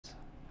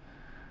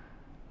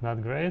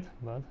Not great,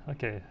 but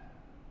okay,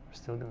 we're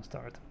still gonna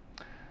start.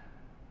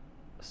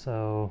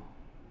 So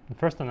the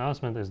first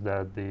announcement is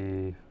that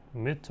the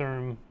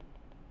midterm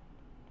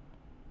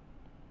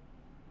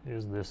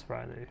is this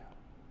Friday.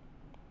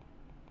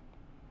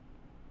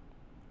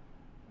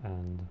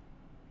 And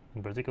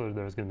in particular,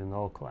 there's going to be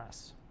no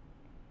class.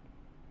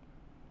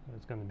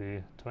 It's going to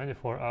be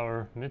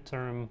 24-hour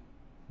midterm,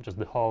 just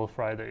the whole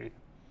Friday,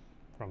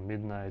 from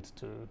midnight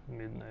to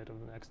midnight of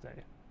the next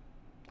day.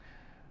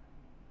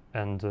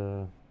 And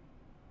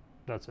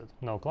that's it.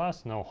 No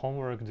class, no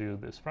homework due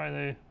this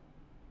Friday.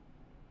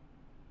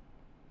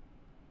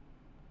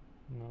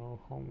 No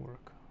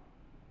homework.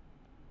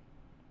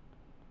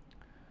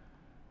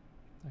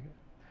 Okay.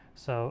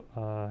 So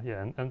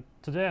yeah, and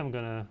today I'm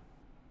gonna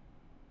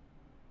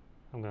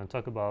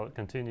talk about,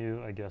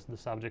 continue, I guess, the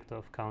subject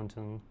of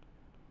counting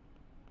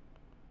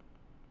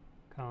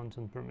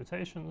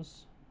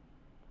permutations.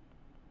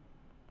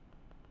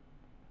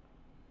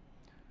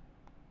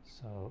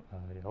 So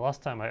yeah,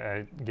 last time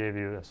I gave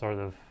you a sort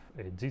of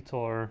a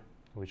detour,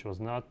 which was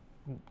not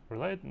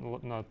related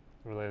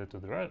to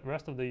the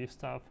rest of the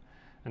stuff,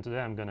 and today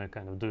I'm gonna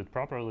kind of do it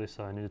properly.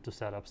 So I needed to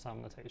set up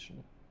some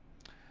notation.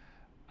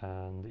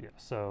 And yeah,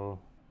 so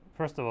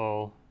first of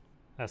all,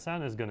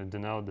 Sn is going to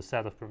denote the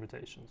set of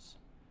permutations.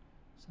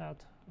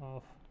 Set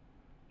of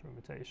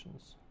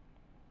permutations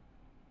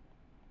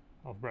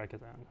of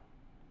bracket n.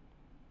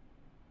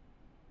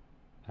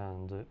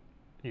 And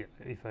yeah,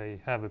 if I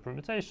have a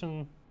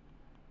permutation,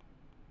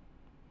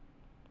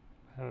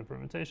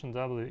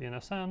 W in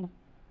Sn,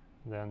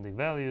 then the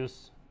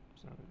values,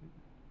 so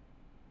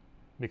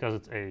because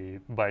it's a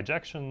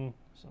bijection,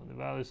 so the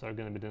values are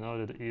going to be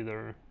denoted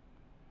either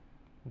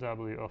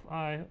W of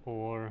I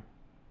or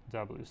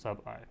W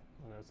sub I.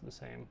 Well, that's the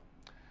same.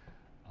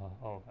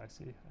 Oh, I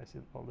see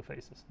all the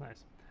faces.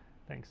 Nice,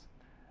 thanks.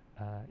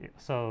 Yeah,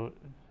 so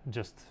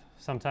just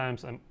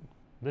sometimes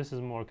this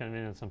is more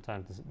convenient,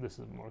 sometimes this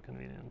is more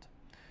convenient.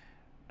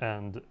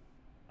 And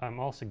I'm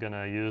also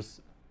gonna use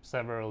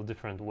several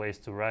different ways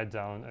to write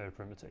down a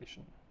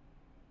permutation.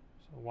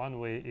 So one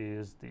way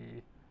is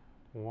the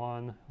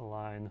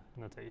one-line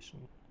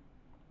notation.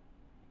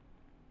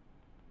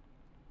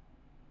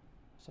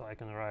 So I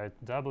can write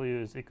W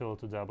is equal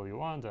to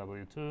W1,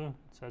 W2,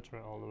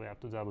 etc., all the way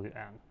up to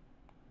Wn.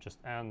 Just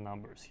n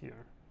numbers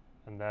here.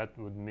 And that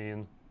would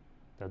mean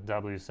that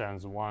W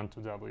sends 1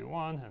 to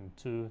W1 and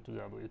 2 to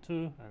W2,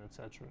 and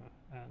etc.,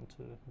 and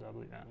to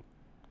Wn.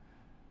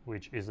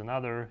 Which is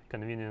another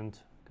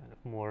convenient, kind of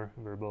more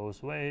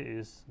verbose way,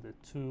 is the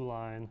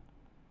two-line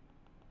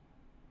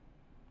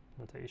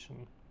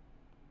notation,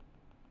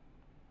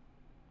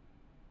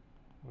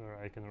 where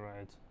I can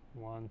write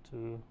 1,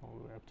 2, all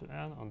the way up to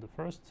n on the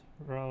first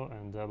row,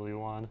 and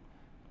W1,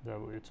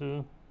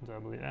 W2,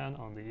 Wn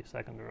on the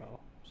second row.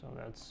 So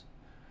that's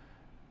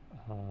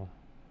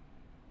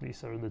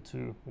these are the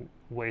two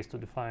ways to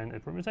define a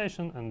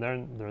permutation, and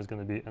then there's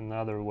going to be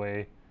another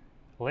way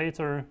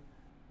later,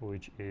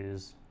 which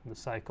is the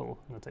cycle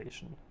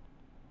notation.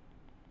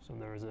 So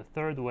there is a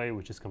third way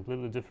which is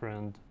completely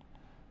different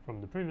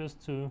from the previous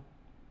two,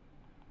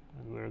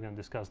 and we're going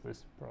to discuss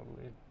this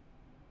probably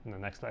in the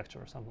next lecture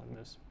or something like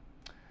this.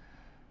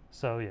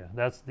 So yeah,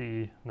 that's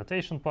the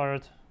notation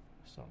part,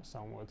 so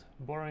somewhat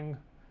boring.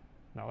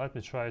 Now let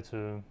me try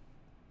to,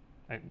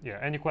 yeah,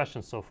 any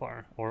questions so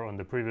far, or on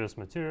the previous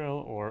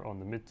material, or on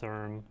the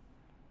midterm,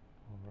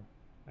 or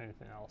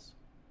anything else?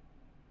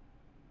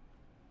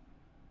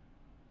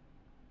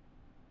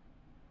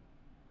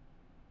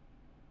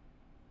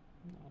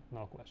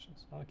 No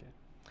questions, okay.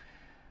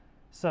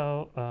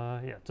 So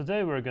yeah,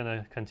 today we're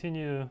gonna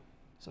continue.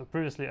 So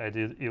previously I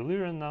did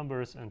Eulerian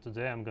numbers, and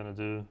today I'm gonna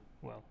do,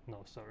 well,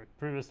 no, sorry.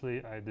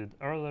 Previously I did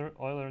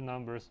Euler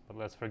numbers, but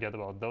let's forget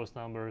about those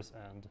numbers,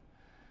 and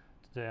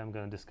today I'm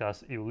going to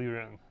discuss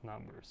Eulerian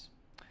numbers,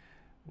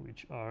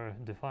 which are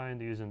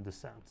defined using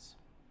descents.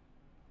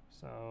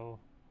 So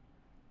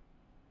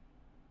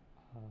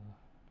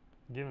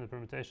given the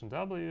permutation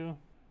W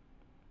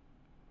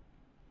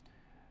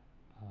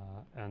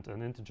and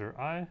an integer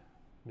I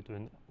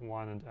between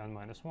 1 and n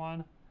minus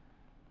 1,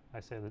 I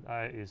say that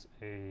I is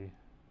a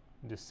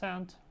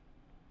descent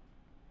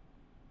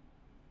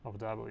of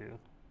W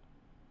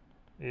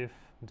if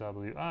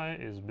Wi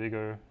is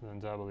bigger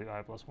than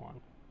Wi plus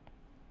 1.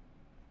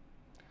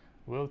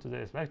 Will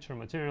today's lecture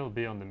material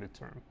be on the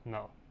midterm?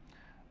 No.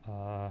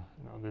 No,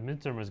 the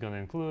midterm is going to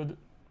include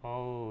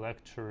all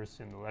lectures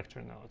in the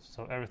lecture notes,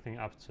 so everything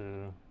up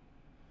to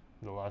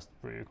the last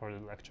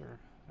pre-recorded lecture,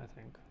 I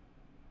think.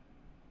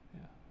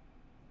 Yeah.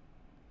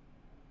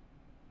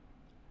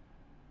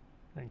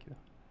 Thank you.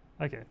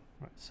 Okay,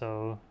 right,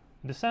 so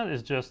descent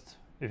is just,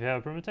 if you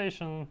have a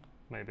permutation,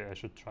 maybe I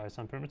should try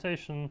some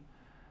permutation.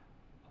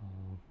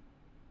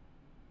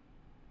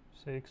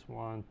 6,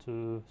 1,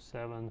 2,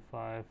 7,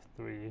 5,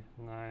 3,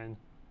 9,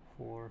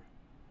 4,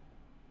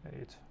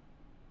 8.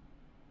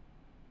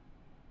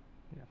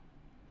 Yeah.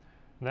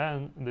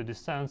 Then the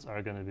descents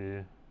are going to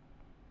be,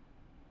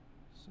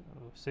 so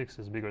 6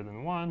 is bigger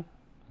than 1.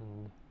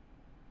 And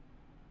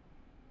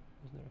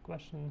is there a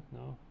question?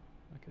 No?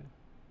 Okay.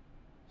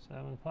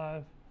 7,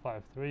 5,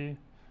 5, 3,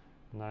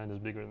 9 is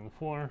bigger than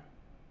 4.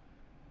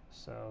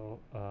 So,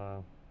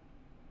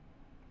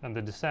 and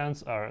the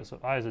descents are, so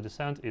I as a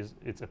descent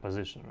it's a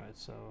position, right?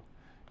 So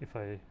if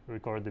I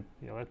record the,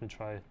 let me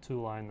try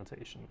 2-line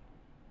notation.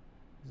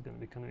 It's going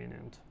to be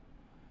convenient.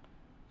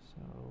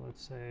 So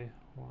let's say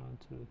 1,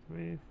 2,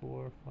 3,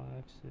 4, 5,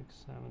 6,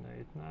 7,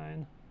 8,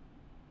 9.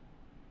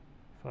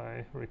 If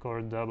I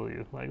record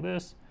W like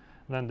this,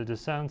 then the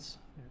descents,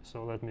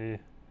 so let me,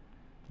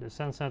 the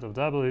descent set of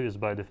W is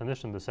by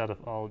definition the set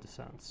of all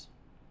descents.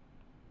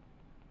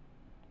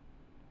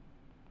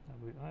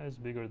 Wi is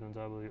bigger than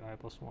Wi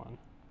plus 1.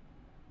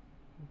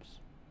 Oops.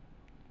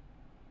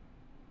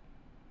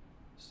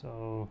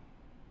 So,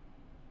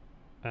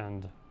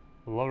 and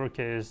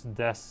lowercase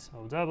des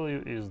of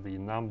W is the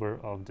number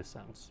of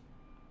descents.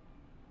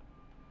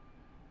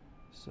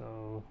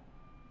 So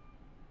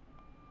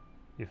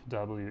if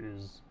W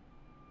is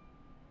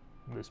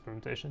this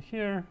permutation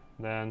here,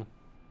 then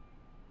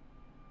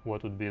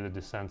what would be the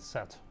descent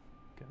set?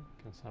 Okay,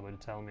 can somebody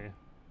tell me?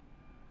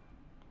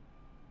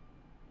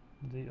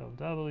 D of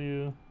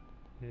W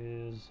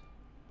is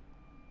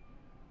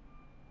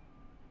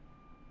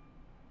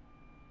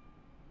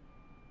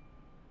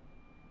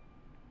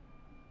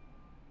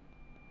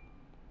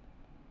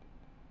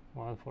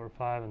 1, 4,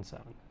 5, and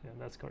 7. Yeah,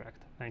 that's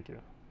correct. Thank you.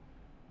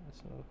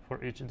 So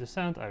for each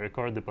descent, I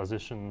record the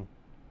position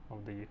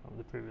of the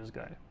previous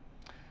guy.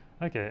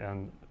 Okay,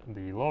 and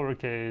the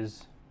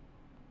lowercase,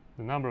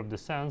 the number of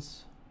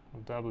descents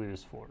of W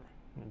is 4,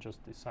 and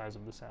just the size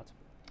of the set.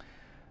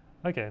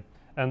 Okay,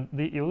 and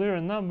the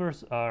Eulerian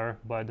numbers are,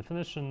 by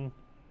definition,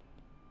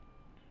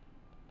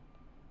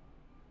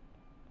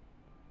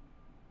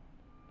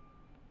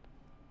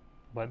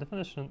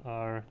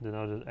 are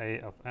denoted A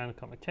of n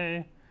comma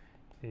k.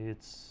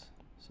 It's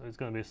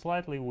going to be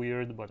slightly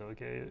weird, but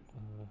okay.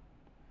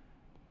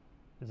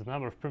 It's a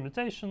number of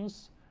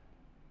permutations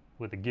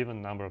with a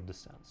given number of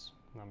descents.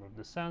 Number of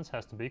descents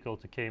has to be equal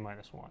to k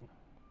minus 1.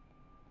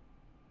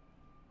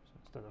 So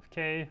instead of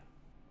k,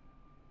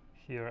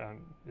 here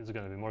it's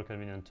going to be more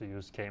convenient to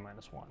use k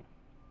minus 1.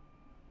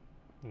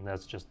 And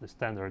that's just the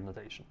standard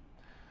notation.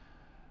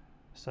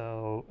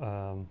 So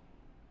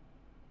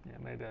yeah,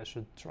 maybe I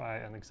should try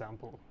an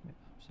example. Yeah.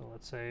 So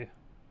let's say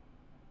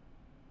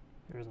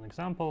here's an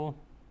example.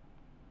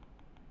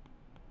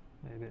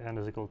 Maybe n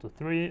is equal to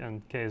 3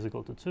 and k is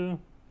equal to 2.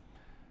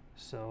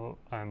 So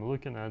I'm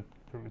looking at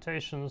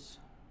permutations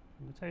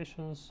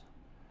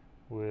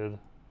with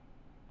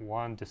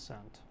one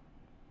descent,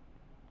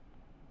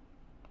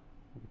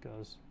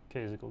 because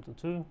k is equal to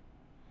 2.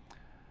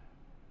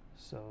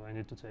 So I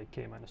need to take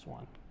k minus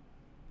 1.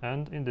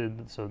 And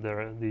indeed, so there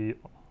are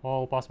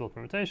all possible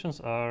permutations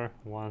are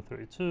 1,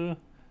 3, 2,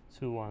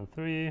 2, 1,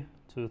 3,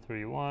 2,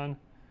 3, 1,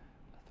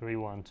 3,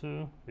 1,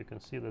 2. You can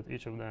see that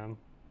each of them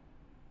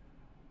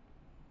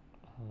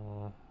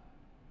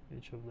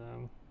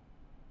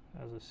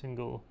has a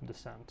single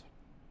descent.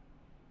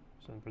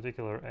 So in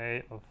particular,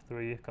 A of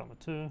 3, comma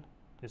 2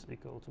 is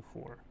equal to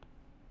 4.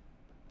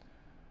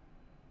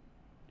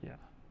 Yeah.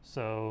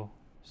 So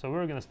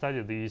we're going to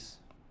study these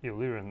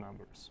Eulerian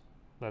numbers.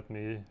 Let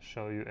me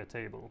show you a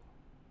table.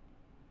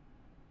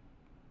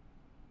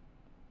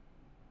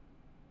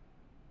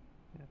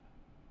 Yeah.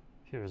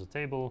 Here's a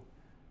table.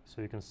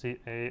 So you can see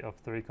A of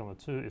 3, comma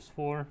 2 is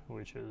 4,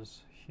 which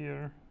is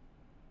here.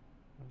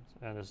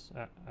 N is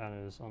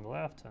on the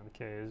left, and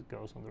k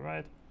goes on the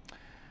right.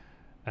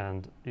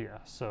 And yeah,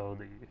 so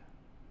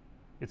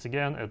it's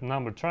again a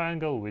numbered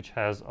triangle which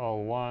has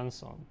all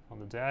ones on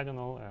the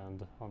diagonal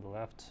and on the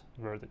left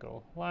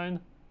vertical line,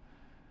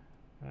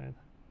 right?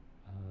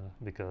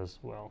 Because,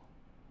 well,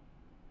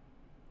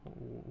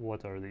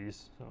 what are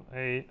these? So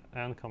A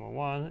n comma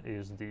 1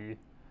 is the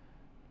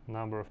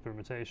number of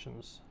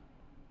permutations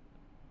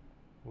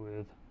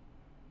with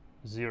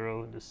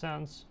 0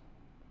 descents.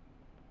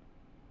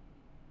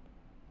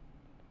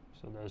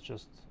 So there's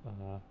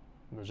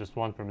just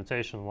one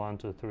permutation, 1,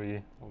 2,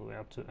 3, all the way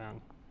up to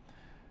n.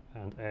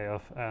 And A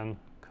of n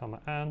comma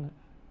n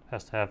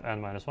has to have n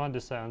minus 1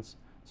 descents,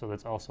 so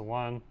that's also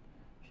 1.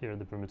 Here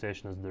the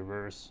permutation is the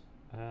reverse,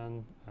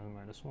 n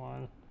minus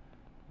 1,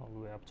 all the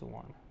way up to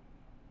 1.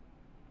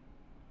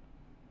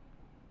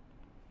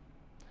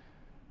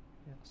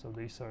 Yeah, so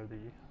these are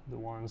the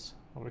ones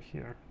over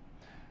here.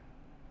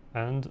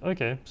 And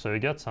okay, so you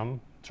get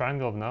some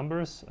triangle of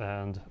numbers,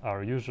 and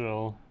our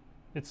usual,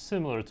 it's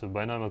similar to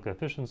binomial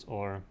coefficients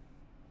or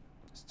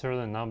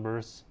Stirling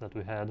numbers that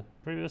we had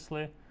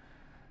previously.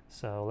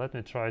 So let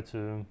me try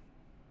to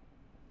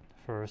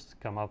first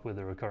come up with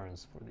a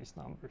recurrence for these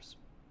numbers.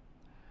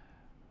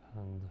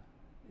 And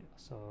yeah,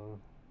 so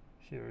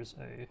here's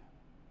a,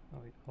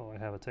 I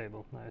have a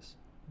table, nice.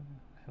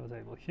 I have a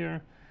table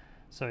here.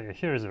 So yeah,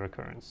 here's a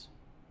recurrence.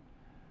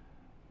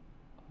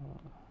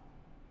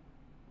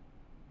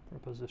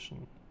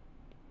 Proposition.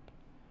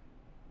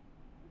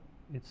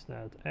 It's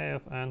that A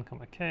of n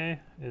comma k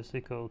is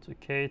equal to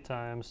k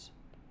times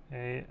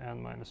A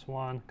n minus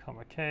 1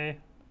 comma k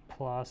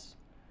plus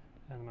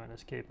n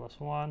minus k plus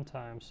 1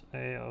 times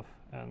A of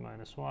n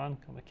minus 1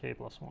 comma k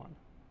plus 1.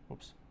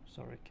 oops,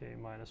 sorry, k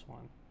minus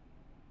 1.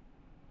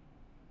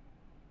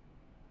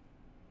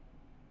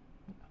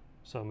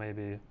 So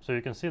maybe, so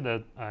you can see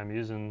that I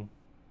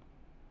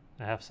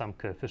have some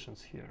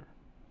coefficients here.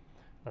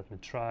 Let me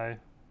try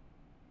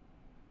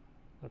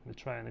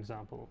an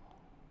example.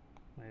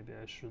 Maybe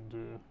I should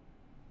do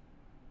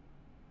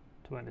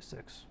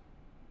 26.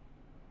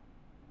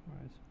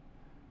 Right,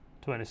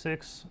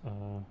 26.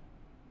 So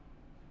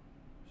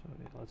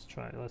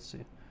yeah, let's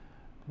see.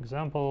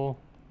 Example,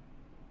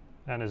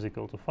 n is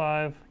equal to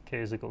 5, k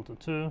is equal to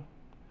 2,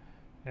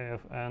 a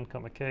of n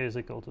comma k is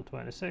equal to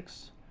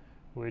 26,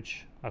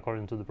 which,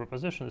 according to the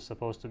proposition, is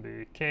supposed to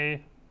be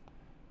k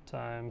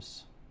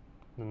times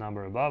the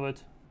number above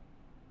it,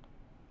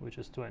 which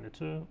is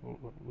 22,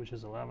 which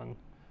is 11,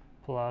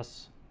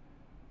 plus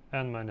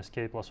n minus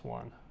k plus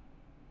 1.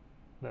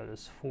 That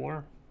is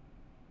 4.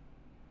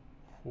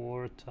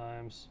 4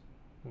 times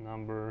the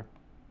number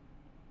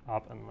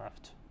up and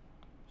left.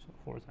 So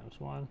 4 times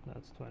 1,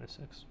 that's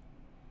 26.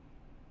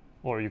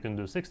 Or you can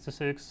do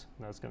 66,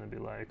 that's going to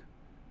be like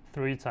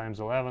 3 times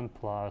 11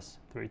 plus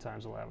 3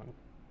 times 11,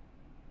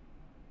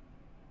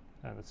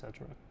 and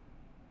etc.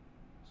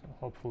 So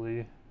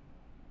hopefully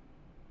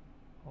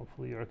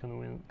you're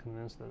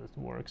convinced that it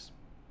works.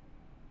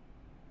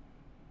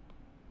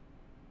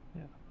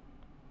 Yeah.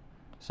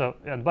 So,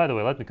 and by the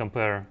way, let me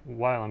compare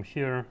while I'm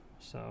here.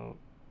 So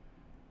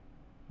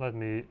let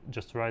me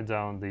just write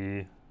down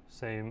the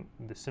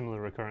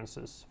similar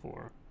recurrences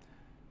for,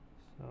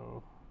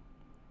 so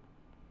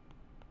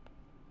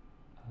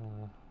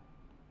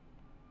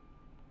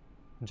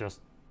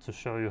just to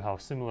show you how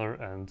similar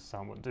and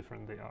somewhat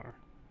different they are.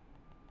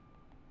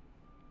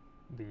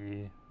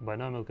 The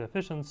binomial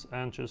coefficients,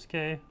 n choose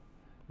k,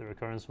 the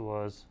recurrence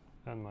was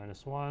n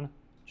minus 1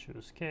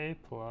 choose k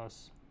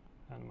plus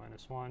n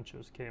minus 1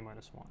 choose k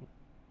minus 1.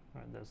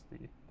 Right, that's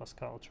the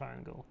Pascal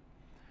triangle.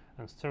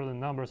 And Stirling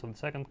numbers of the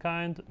second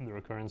kind, the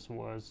recurrence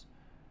was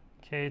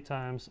k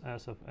times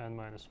s of n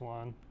minus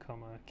 1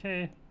 comma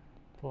k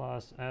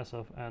plus s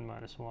of n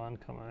minus 1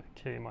 comma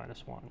k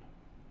minus 1.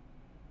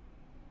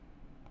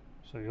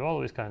 So you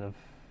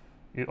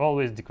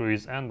always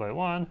decrease n by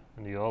 1,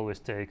 and you always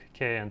take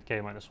k and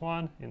k minus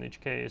 1 in each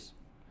case,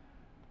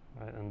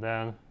 right? And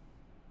then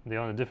the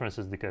only difference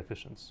is the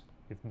coefficients.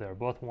 If they're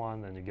both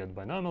 1, then you get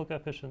binomial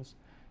coefficients.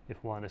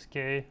 If one is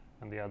k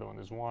and the other one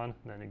is 1,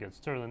 then you get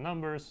Stirling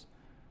numbers.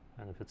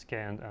 And if it's k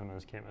and n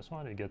minus k minus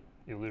 1, you get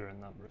Eulerian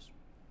numbers.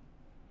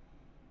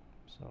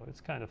 So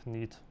it's kind of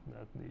neat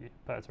that the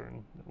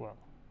pattern, well,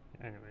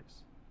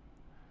 anyways.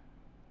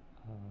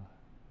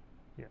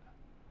 Yeah.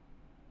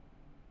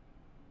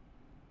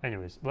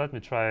 Anyways, let me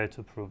try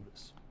to prove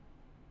this.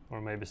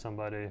 Or maybe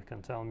somebody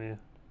can tell me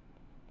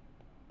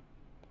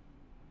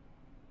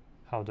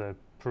how do I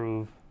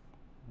prove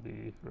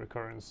the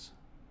recurrence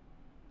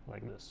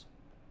like this.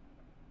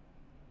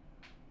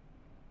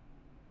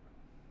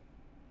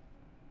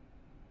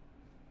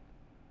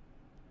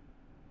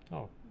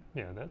 Oh,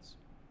 yeah, that's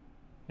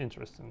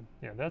interesting.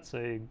 Yeah, that's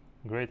a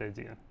great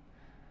idea.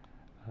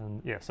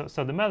 And yeah,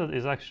 so the method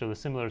is actually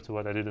similar to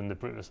what I did in the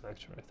previous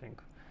lecture, I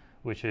think,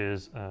 which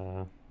is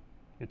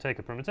you take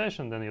a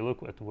permutation, then you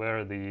look at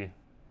where the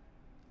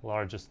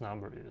largest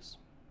number is.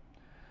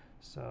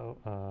 So,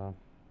 so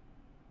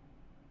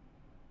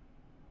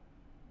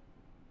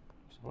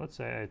let's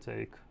say I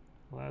take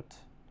let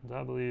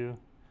w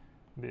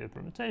be a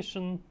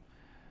permutation,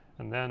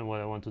 and then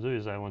what I want to do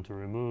is I want to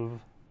remove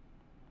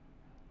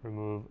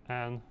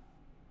n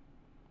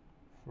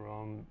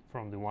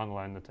from the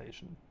one-line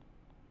notation.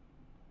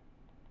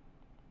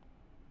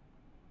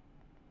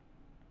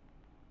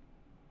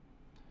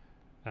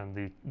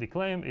 And the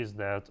claim is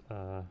that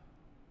the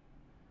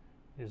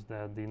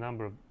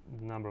number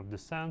of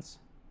descents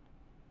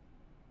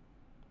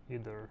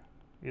either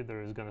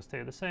is going to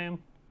stay the same,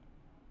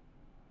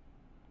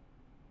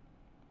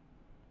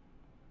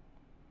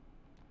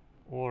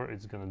 or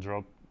it's going to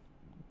drop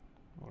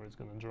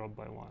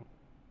by 1.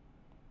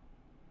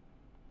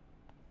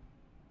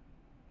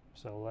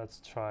 So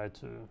let's try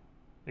to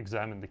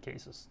examine the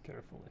cases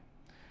carefully.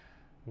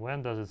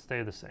 When does it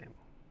stay the same?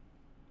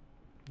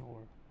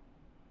 Or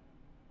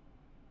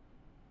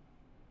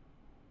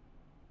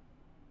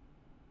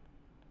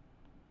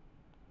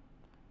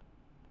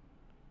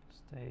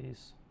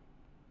stays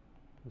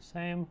the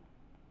same.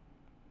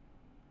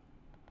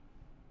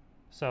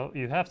 So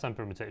you have some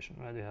permutation,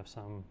 right? You have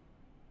some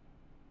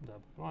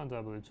W1,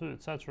 W2,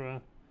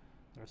 etc.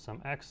 There's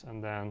some x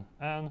and then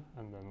n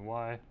and then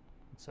y,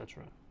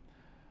 etc.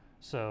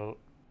 So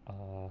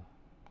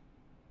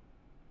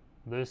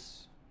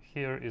this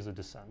here is a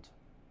descent,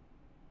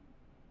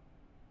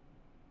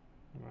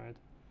 right?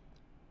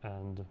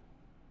 And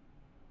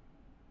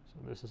so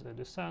this is a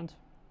descent,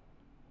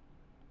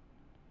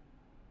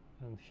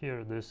 and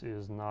here this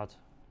is not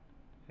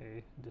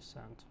a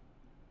descent,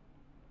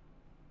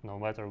 no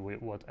matter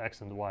what x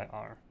and y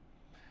are.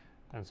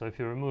 And so if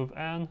you remove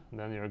n,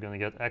 then you're going to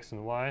get x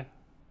and y,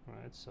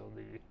 right? So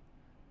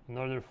in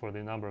order for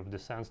the number of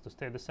descents to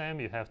stay the same,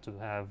 you have to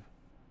have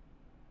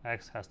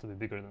x has to be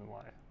bigger than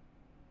y.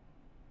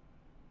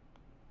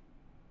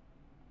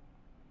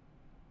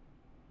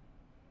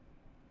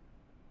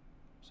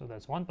 So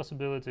that's one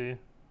possibility.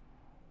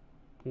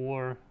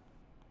 Or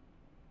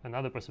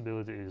another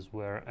possibility is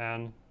where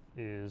n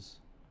is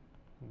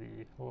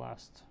the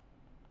last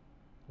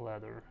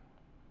letter.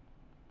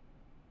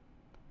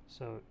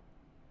 So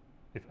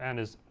if n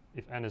is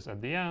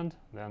at the end,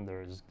 then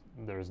there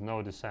is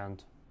no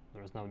descent.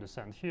 There is no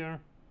descent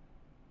here.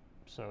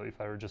 So if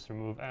I just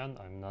remove n,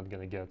 I'm not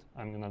going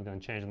to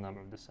change the number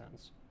of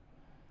descents.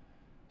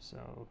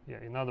 So yeah,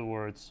 in other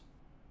words,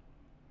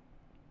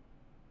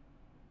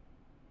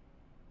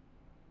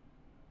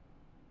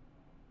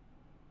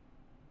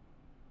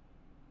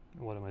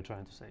 what am I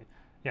trying to say?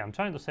 Yeah, I'm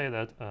trying to say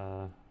that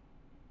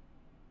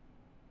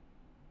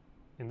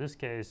in this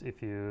case,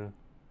 if you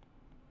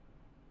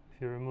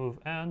remove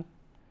n,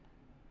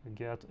 you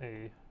get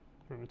a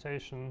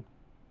permutation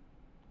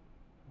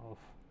of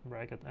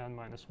bracket n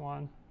minus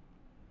 1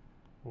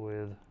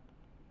 with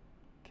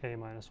k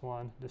minus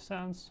 1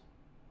 descents.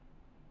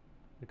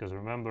 Because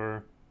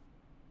remember,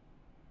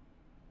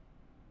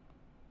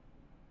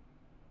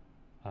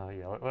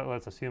 yeah,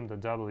 let's assume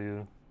that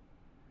w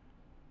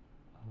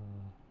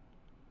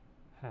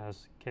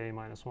has k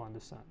minus 1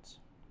 descents.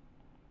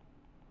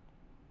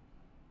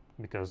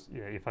 Because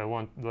yeah, if I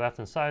want, the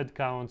left-hand side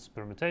counts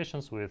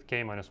permutations with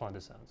k minus 1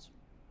 descents.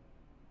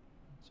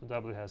 So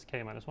w has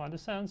k minus 1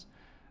 descents,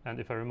 and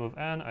if I remove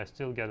n, I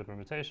still get a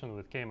permutation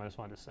with k minus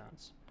 1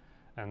 descents.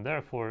 And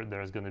therefore,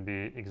 there's going to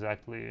be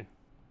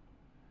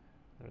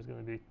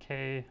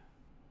k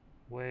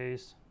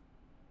ways,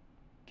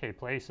 k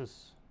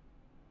places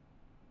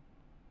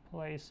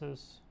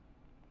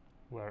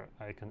where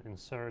I can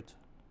insert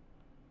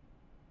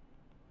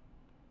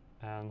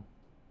n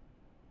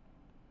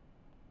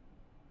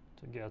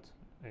to get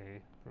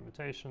a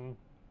permutation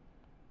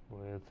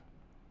with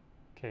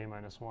k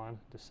minus 1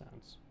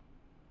 descents.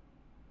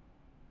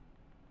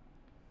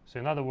 So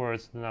in other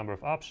words, the number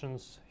of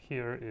options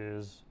here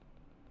is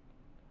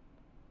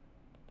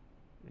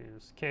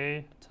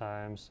k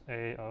times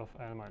a of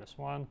n minus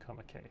 1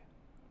 comma k.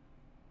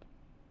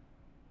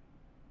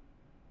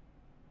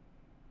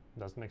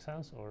 Does it make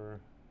sense,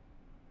 or?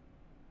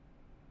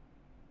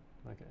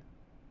 Okay.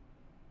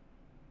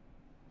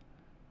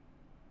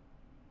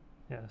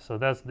 Yeah, so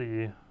that's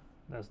the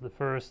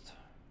first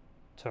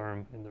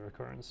term in the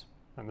recurrence.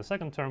 And the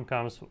second term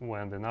comes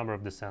when the number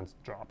of descents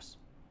drops.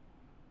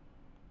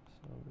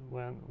 So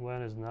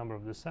when is the number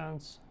of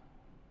descents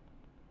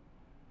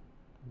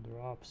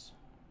drops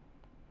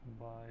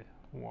by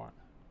 1.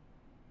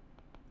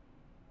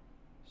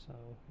 So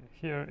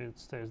here it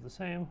stays the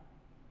same.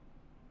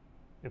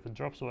 If it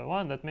drops by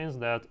 1, that means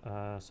that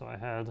so I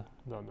had ...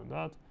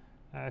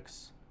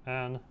 x,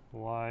 n,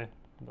 y, ...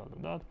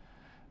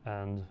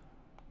 and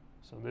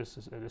so this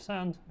is a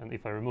descent, and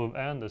if I remove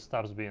n, this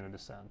stops being a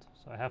descent.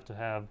 So I have to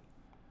have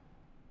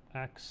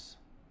x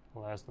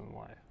less than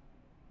y.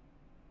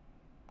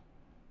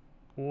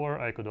 Or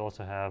I could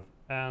also have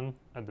n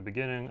at the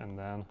beginning and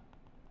then ...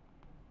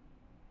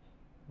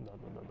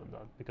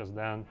 because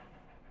then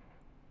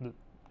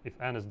if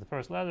n is the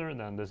first letter,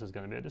 then this is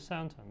going to be a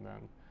descent, and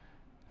then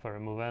if I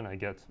remove n, I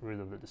get rid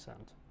of the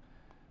descent.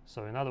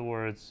 So in other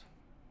words,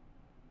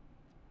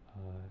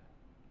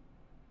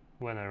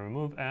 when I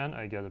remove n,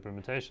 I get a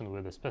permutation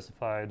with a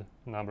specified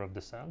number of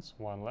descents,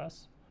 1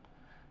 less.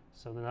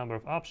 So the number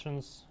of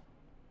options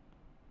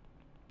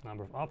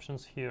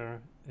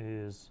here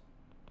is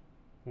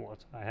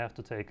what? I have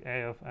to take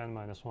a of n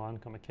minus 1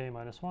 comma k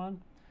minus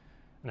 1,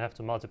 and I have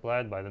to multiply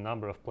it by the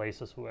number of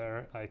places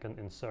where I can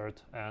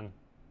insert n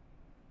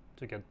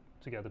to get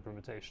the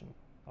permutation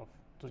of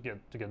to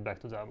get back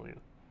to w.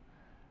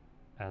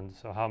 And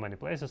so how many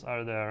places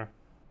are there?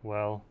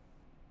 Well,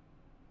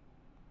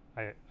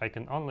 I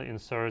can only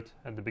insert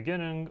at the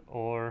beginning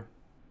or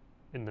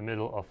in the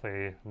middle of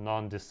a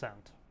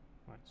non-descent.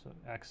 Right? So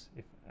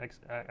if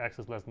x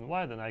is less than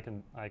y, then I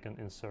can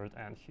insert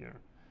n here.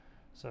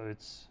 So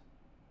it's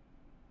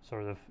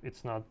sort of,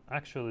 it's not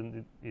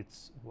actually,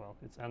 it's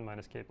n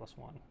minus k plus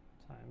 1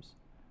 times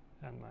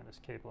n minus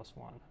k plus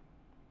 1.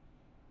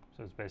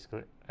 So it's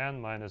basically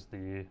n minus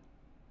the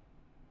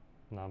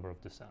number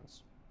of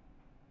descents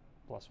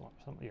plus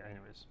 1. Yeah,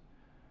 anyways.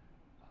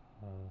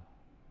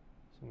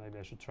 So maybe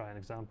I should try an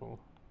example.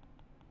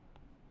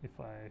 If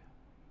I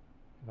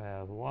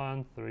have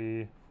 1,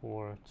 3,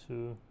 4,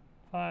 2,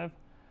 5,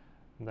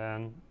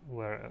 then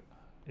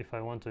if I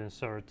want to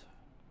insert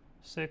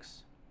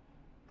 6,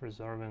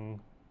 preserving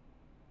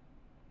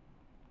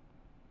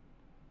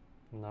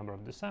number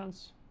of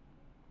descents,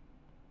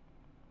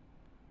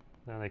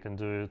 then I can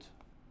do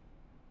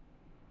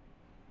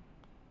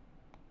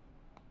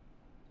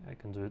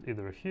it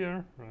either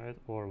here, right,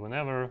 or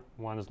whenever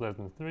 1 is less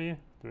than 3,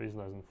 3 is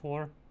less than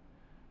 4,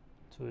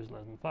 2 is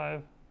less than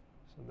 5,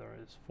 so there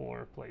is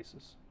 4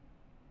 places.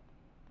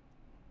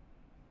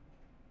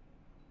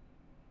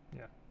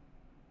 Yeah.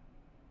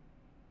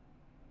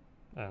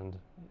 And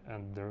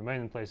the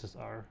remaining places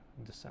are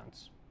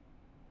descents.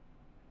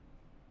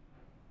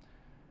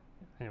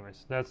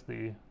 Anyways, that's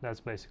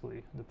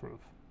basically the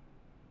proof.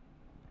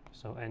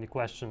 So any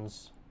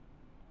questions?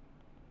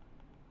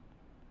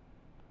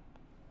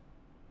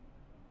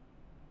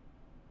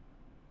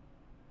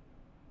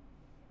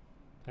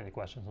 any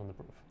questions on the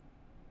proof?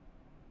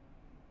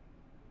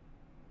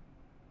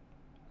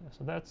 Yeah,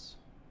 so that's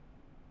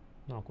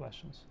no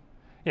questions.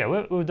 Yeah,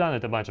 we've done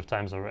it a bunch of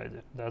times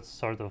already. That's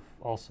sort of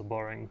also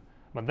boring.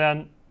 But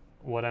then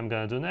what I'm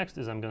going to do next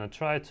is I'm going to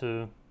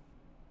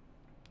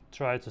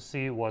try to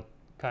see what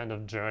kind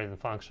of generating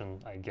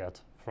function I get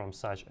from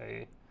such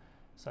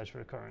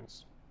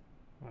recurrence,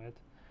 right?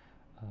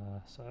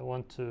 So I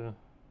want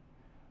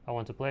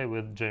to play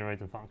with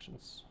generating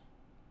functions.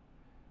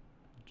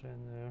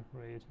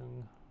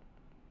 Generating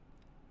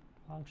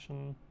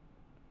function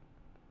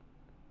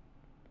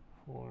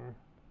for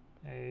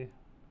a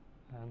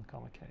n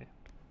comma k.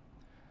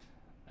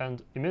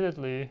 And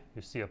immediately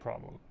you see a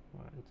problem,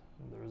 right?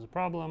 And there is a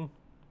problem,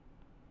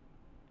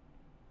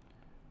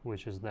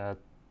 which is that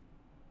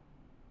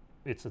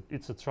it's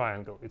a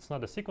triangle. It's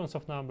not a sequence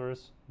of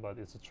numbers, but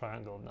it's a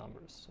triangle of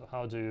numbers. So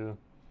how do you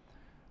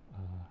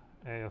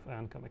a of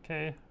n comma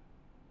k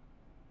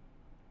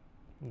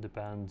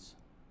depends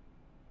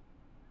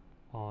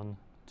on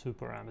two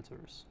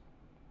parameters.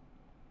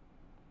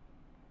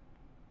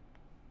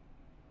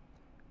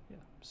 Yeah.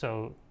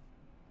 So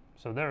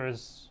there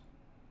is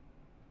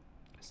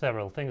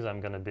several things I'm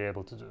going to be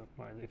able to do.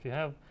 Right? If you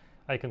have,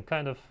 I can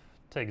kind of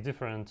take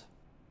different.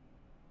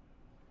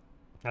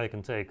 I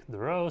can take the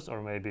rows,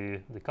 or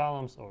maybe the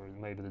columns, or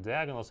maybe the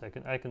diagonals. I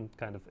can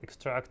kind of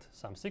extract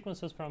some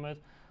sequences from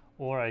it,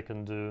 or I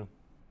can do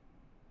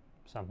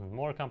something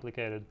more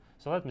complicated.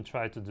 So let me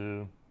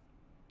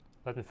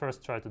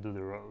first try to do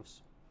the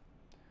rows.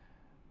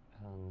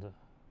 And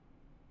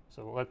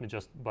so let me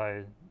just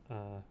by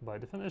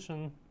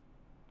definition,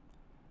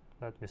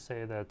 let me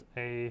say that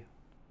a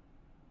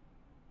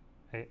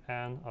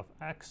n of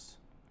x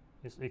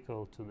is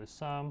equal to the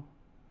sum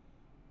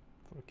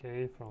for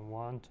k from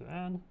 1 to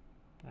n,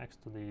 x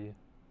to the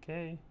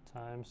k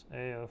times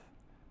a of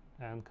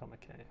n comma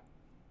k.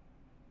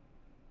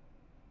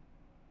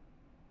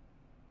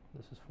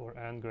 This is for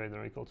n greater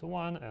or equal to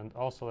 1, and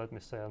also let me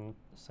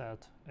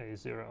set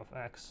a0 of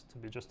x to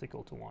be just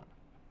equal to 1.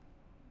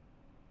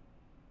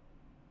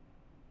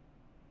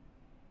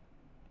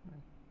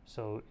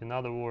 So in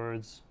other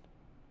words,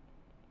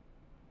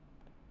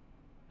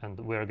 and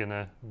we're going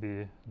to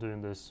be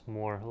doing this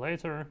more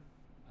later,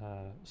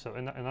 so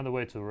another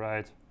way to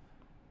write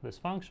this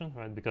function,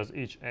 right, because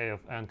each a of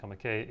n comma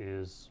k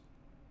is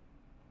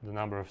the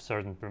number of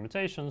certain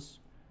permutations,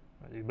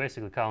 right, you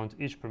basically count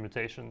each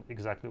permutation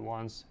exactly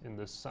once in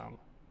this sum.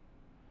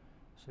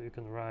 So you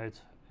can write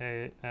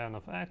a n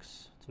of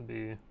x to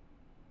be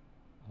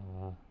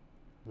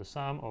the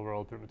sum over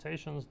all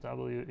permutations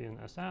w in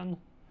Sn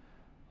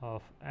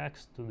of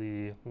x to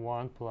the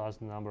 1 plus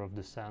the number of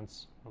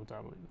descents of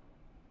w.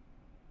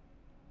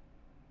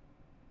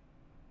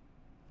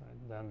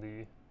 Right, then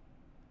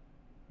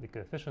the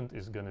coefficient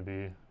is going to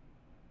be,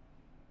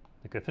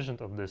 the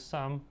coefficient of this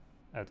sum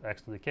at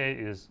x to the k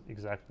is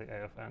exactly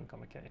a of n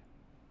comma k.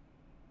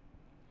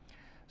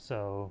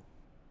 So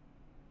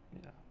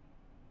yeah,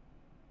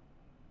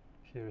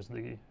 here's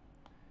the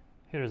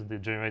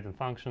generating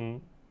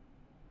function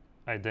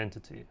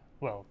identity.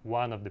 Well,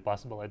 one of the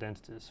possible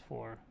identities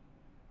for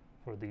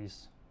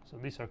these. So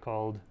these are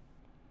called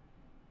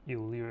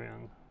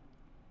Eulerian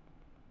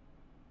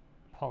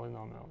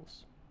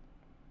polynomials.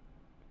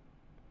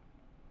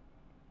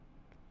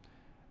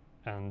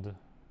 And it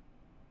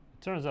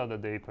turns out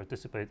that they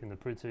participate in a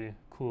pretty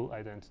cool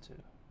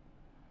identity.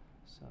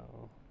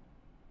 So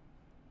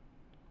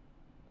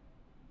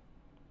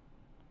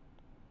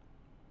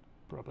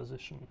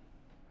proposition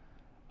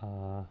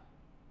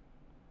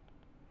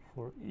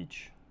for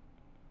each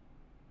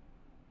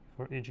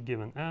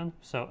given n.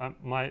 So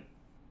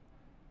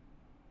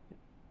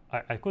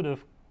I could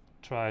have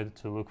tried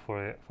to look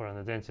for an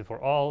identity for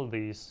all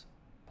these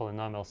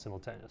polynomials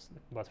simultaneously,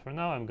 but for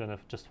now I'm going to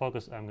just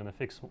focus. I'm going to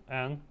fix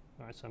n.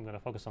 Right, so I'm going to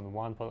focus on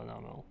one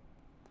polynomial,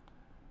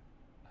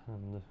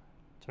 and it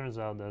turns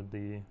out that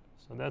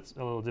so that's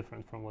a little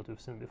different from what we've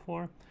seen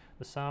before.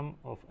 The sum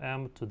of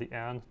m to the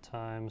n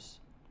times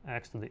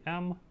x to the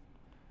m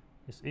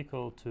is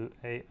equal to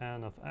a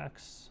n of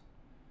x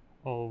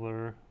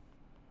over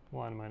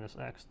 1 minus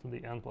x to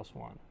the n plus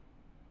 1,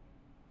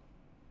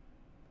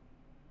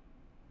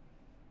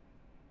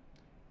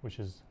 which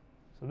is,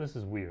 so this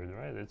is weird,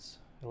 right? It's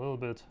a little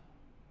bit,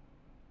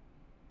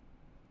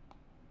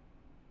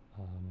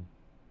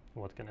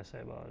 what can I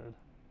say about it?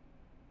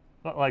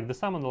 But like the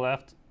sum on the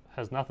left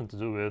has nothing to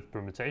do with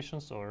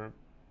permutations or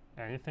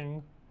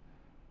anything,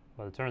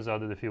 but it turns out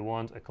that if you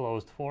want a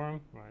closed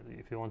form, right,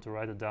 if you want to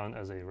write it down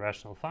as a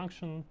rational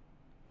function,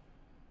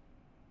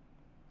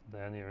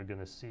 then you're going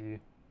to see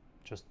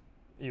just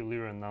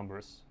Eulerian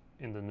numbers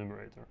in the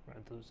numerator,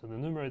 right? So the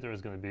numerator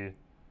is going to be,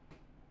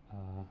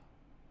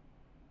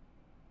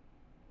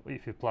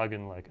 if you plug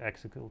in like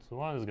x equals to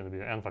 1, it's going to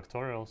be n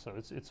factorial. So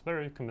it's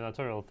very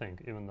combinatorial thing,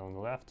 even though on the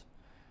left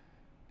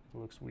it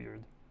looks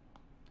weird.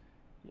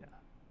 Yeah,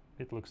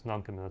 it looks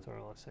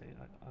non-combinatorial,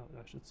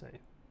 I should say.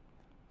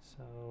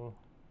 So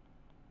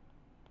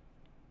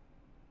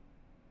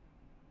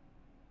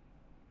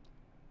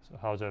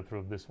how do I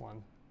prove this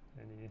one?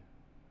 Any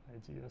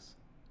ideas?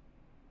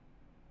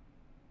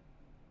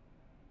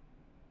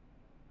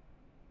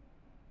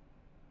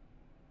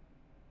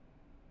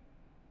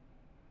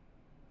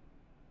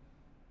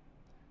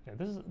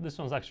 Okay, this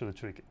one's actually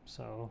tricky.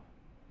 So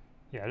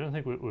yeah, I don't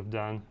think we've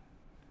done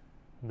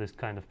this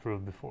kind of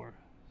proof before.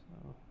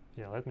 So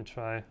yeah, let me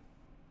try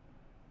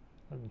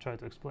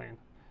to explain.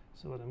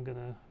 So what I'm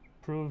gonna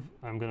prove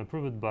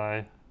it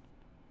by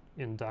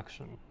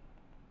induction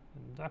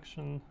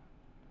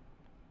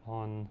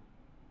on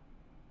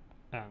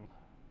n.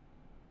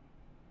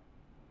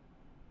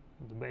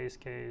 The base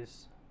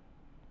case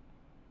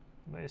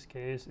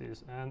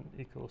is n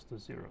equals to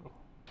 0.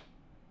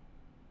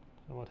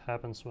 So what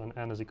happens when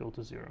n is equal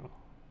to 0?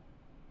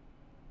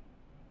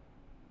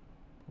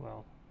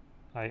 Well,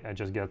 I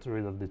just get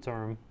rid of the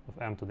term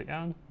of m to the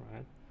n,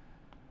 right?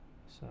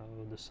 So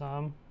the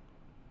sum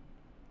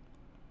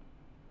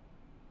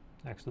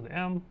x to the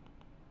m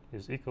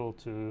is equal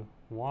to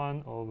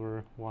 1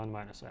 over 1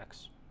 minus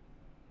x.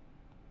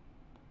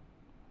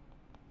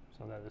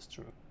 So that is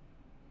true.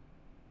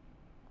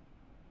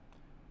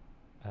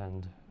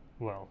 And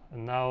well,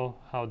 and now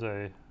how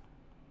do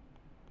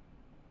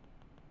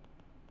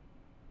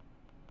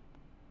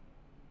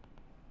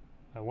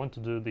I want to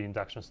do the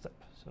induction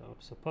step. So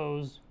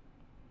suppose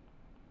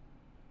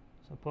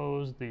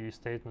the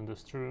statement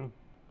is true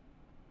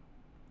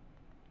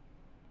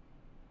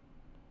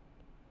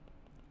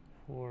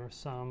for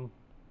some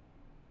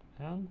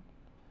n.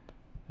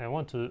 I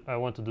want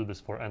to do this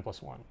for n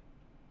plus 1.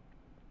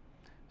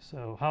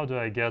 So how do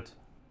I get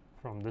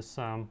from this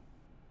sum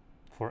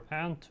for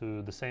n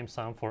to the same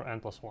sum for n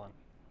plus 1?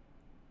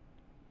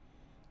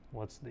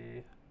 What's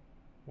the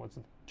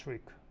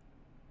trick?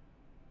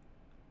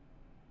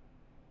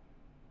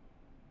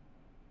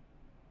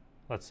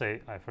 Let's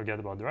say I forget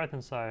about the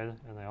right-hand side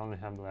and I only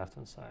have the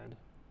left-hand side.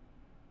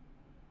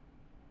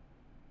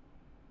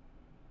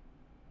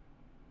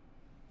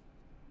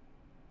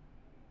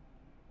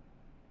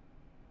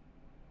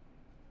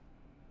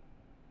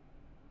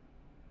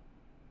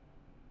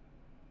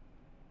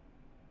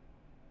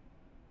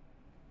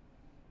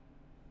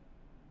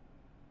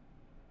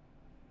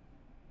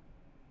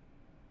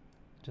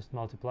 Just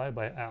multiply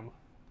by m.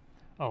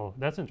 Oh,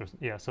 that's interesting.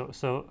 Yeah,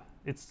 so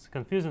it's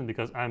confusing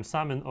because I'm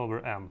summing over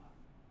m.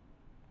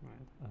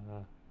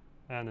 Right.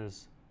 N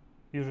is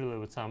usually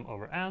with sum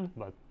over n,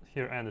 but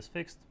here n is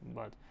fixed.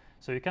 But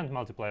so you can't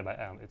multiply by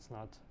m. It's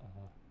not.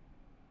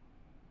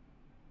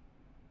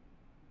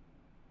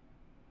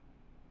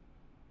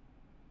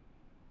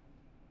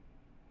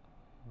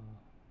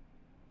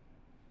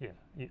 Yeah,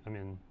 I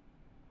mean.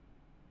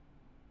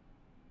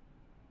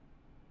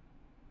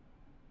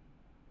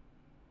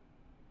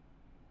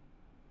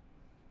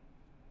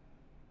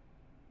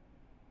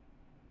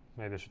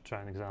 Maybe I should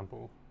try an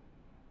example.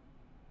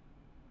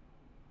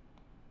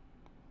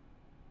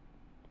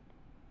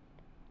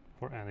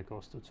 For n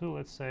equals to 2,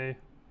 let's say,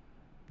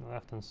 the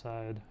left-hand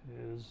side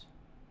is,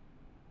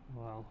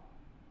 well,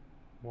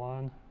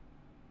 1.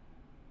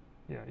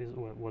 Yeah,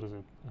 what is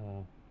it?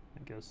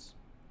 I guess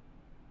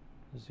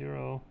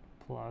 0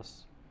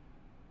 plus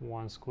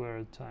 1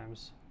 squared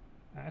times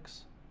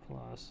x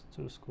plus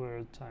 2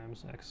 squared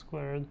times x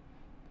squared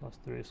plus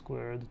 3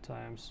 squared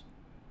times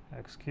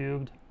x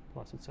cubed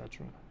plus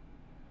etc.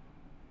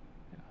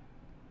 Yeah.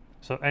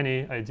 So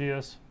any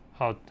ideas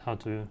how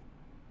to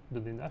do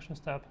the induction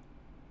step?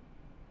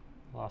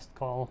 Last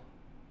call.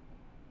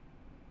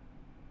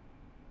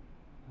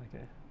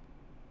 Okay.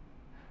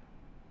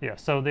 Yeah,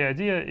 so the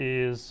idea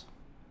is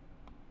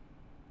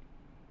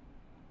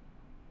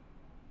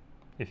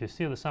if you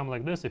see the sum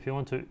like this, if you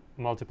want to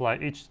multiply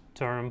each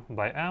term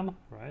by m,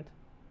 right?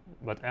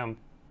 But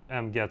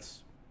m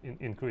gets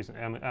increasing.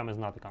 M is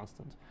not a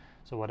constant.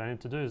 So what I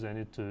need to do is I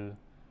need to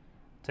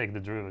take the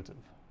derivative.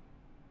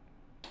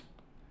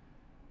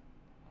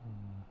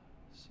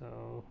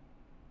 So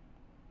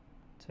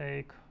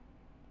take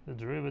the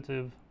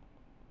derivative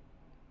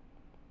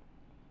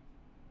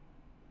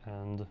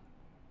and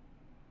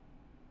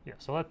yeah,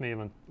 so let me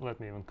even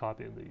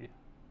copy the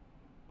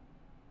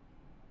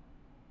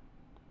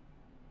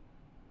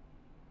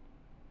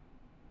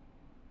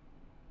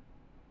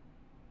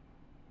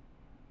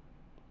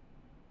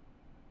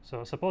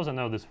so suppose I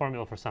know this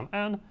formula for some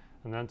n,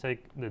 and then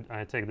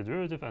I take the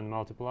derivative and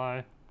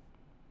multiply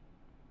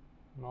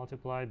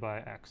by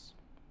x.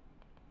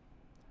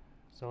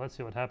 So let's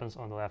see what happens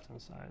on the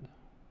left-hand side.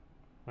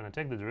 When I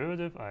take the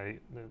derivative, I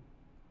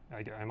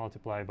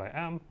multiply by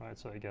m, right?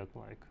 So I get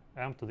like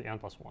m to the n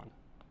plus 1.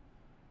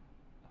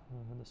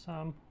 The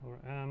sum over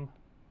m.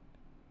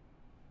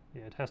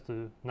 Yeah, it has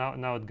to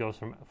now it goes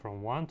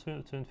from 1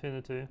 to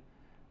infinity,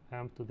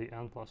 m to the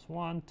n plus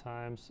 1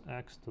 times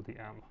x to the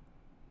m.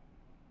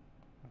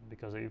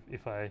 Because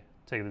if I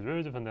take the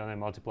derivative and then I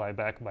multiply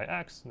back by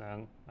x,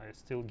 then I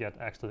still get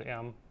x to the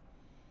m,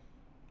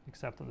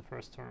 except in the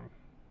first term.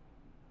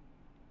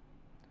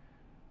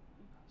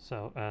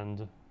 So,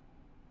 and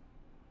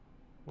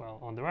well,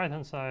 on the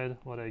right-hand side,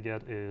 what I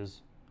get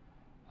is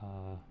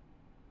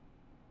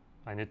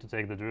I need to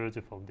take the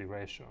derivative of the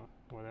ratio,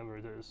 whatever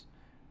it is.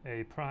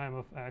 A prime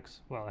of x,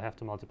 well, I have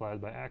to multiply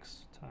it by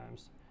x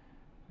times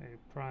a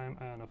prime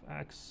n of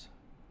x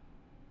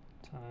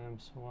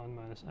times 1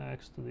 minus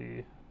x to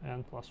the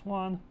n plus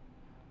 1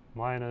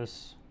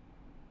 minus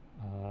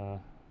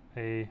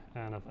a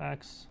n of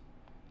x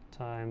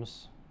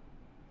times,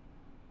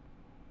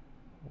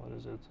 what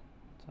is it,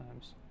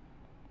 times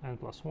n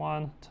plus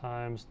 1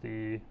 times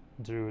the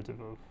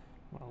derivative of,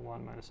 well,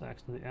 1 minus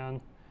x to the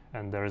n,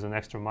 and there is an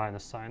extra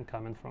minus sign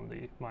coming from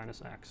the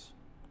minus x.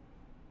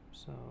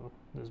 So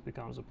this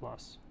becomes a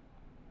plus.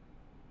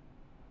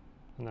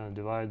 And then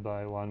divide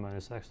by 1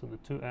 minus x to the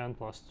 2n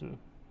plus 2.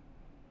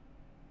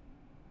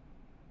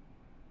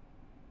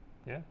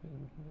 Yeah,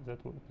 does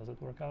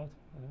it work out?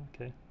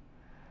 Okay.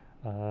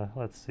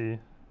 Let's see.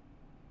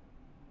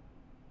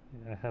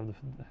 Yeah, I have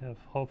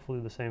hopefully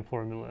the same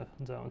formula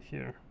down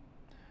here.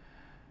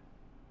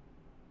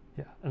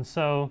 Yeah, and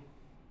so,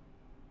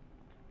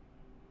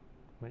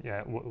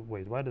 yeah,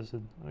 wait, why does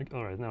it,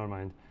 all right, never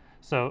mind.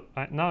 So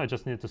now I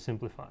just need to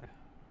simplify.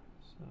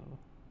 So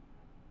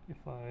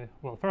if I,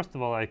 well, first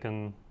of all, I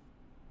can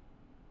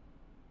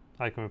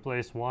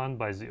replace 1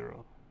 by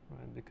 0,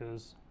 right?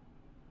 Because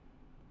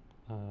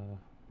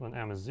when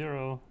m is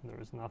 0,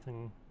 there is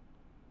nothing,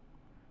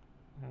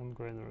 m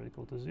greater or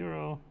equal to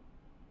 0,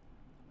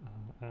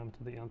 m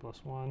to the n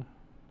plus 1,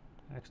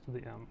 x to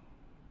the m.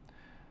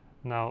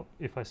 Now,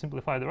 if I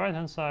simplify the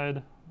right-hand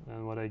side,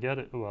 then what I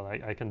get, well,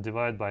 I can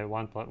divide by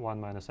 1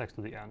 minus x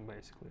to the n,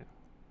 basically.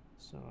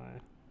 So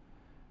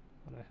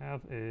what I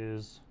have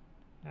is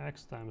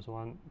x times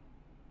 1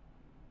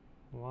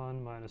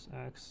 minus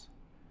x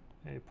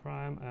a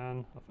prime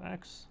n of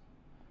x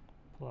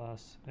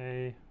plus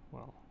a,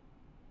 well,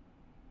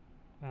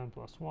 n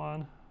plus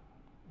 1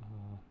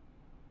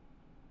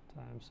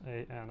 times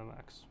a n of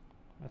x.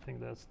 I think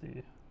that's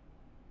the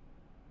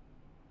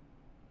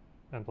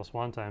n plus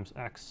 1 times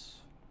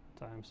x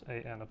times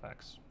a n of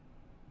x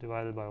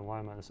divided by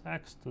 1 minus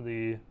x to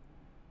the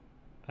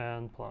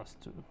n plus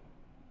 2.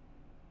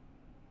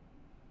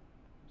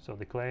 So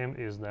the claim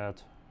is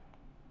that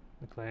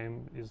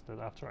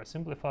after I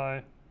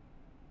simplify,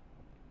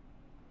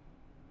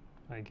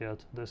 I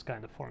get this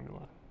kind of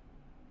formula.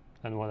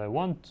 And what I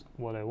want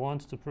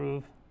to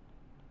prove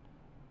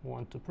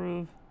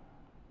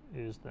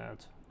is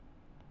that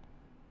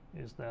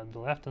the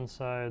left-hand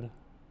side,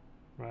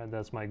 right?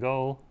 That's my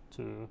goal,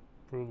 to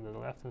prove that the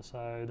left-hand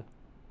side,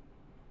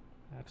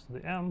 x to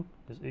the m,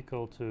 is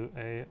equal to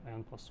a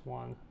n plus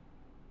 1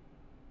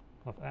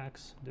 of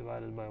x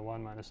divided by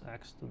 1 minus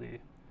x to the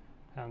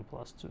n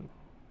plus 2.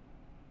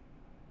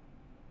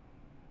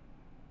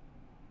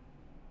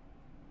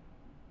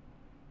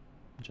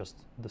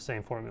 Just the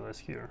same formula as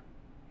here.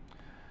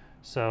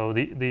 So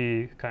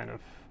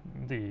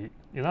in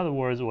other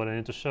words, what I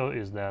need to show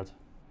is that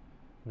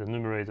the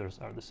numerators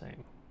are the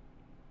same.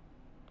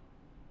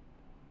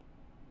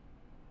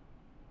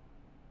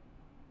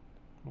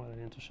 What I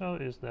need to show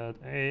is that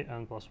a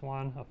n plus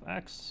 1 of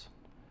x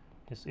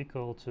is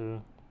equal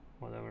to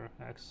whatever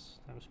x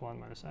times 1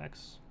 minus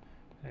x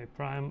a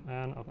prime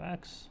n of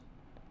x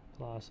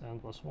plus n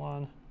plus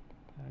 1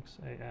 x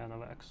a n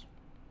of x.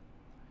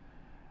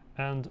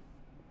 And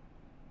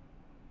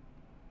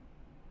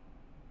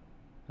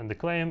the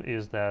claim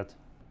is that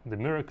the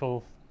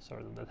miracle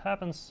that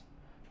happens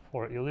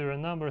for Eulerian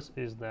numbers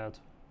is that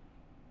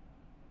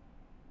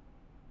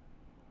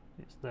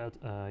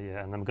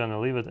yeah, and I'm gonna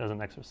leave it as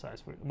an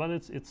exercise for you. But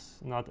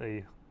it's not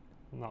a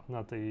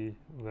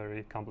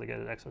very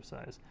complicated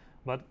exercise.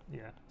 But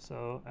yeah,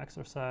 so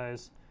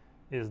exercise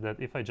is that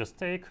if I just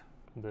take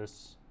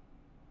this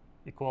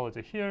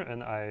equality here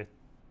and I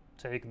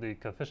take the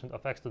coefficient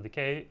of x to the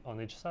k on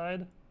each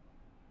side,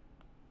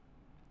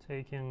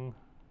 taking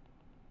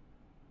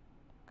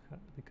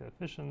the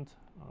coefficient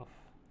of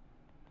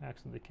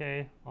x to the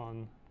k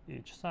on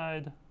each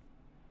side,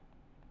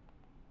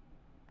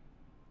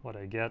 what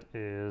I get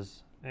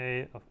is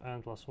a of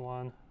n plus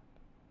 1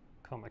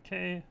 comma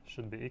k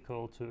should be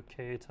equal to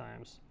k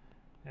times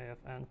a of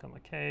n comma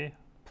k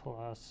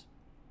plus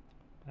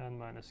n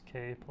minus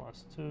k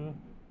plus 2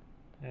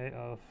 a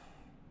of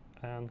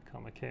n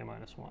comma k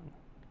minus 1.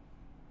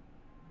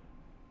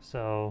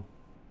 So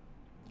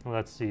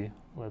let's see,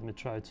 let me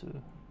try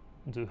to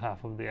do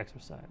half of the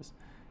exercise.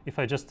 If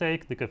I just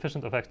take the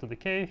coefficient of x to the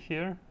k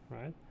here,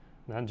 right,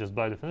 then just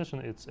by definition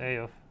it's a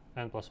of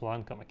n plus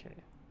 1 comma k.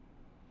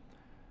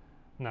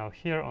 Now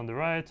here on the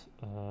right,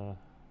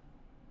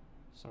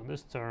 so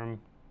this term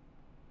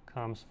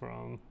comes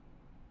from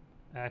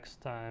x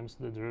times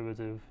the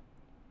derivative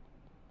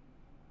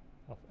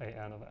of a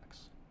n of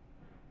x,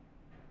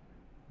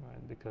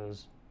 right?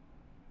 Because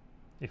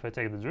if I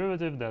take the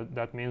derivative,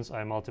 that means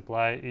I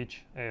multiply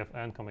each a of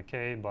n comma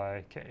k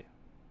by k.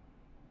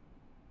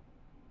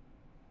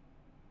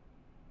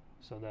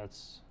 So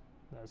that's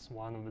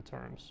one of the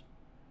terms,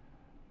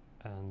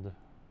 and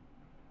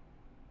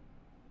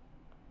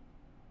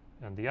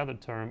the other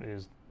term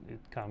is, it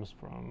comes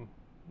from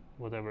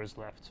whatever is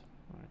left,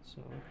 right?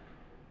 So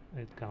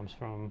it comes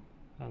from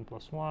n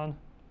plus 1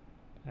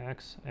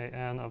 x a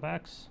n of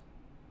x,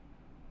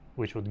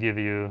 which would give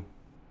you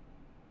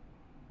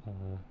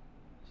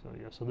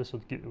so this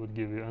would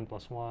give you n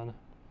plus 1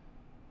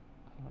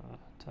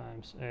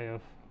 times a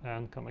of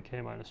n comma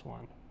k minus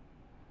 1.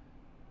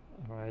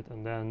 All right,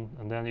 and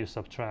then you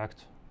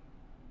subtract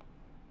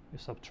you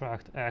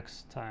subtract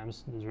x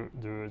times the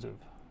derivative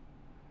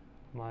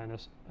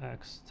minus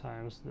x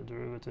times the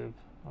derivative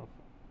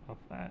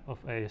of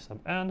a sub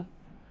n,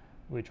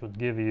 which would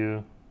give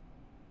you,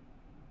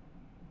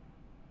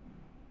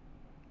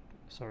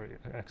 sorry,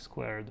 x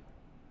squared.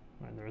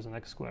 Right, there is an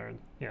x squared.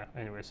 Yeah,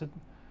 anyways, it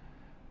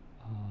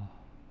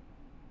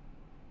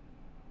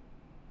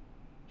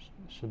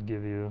should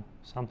give you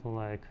something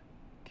like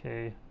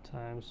k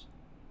times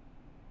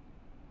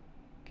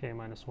k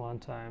minus 1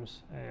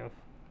 times a of,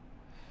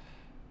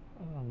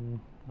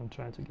 I'm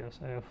trying to guess,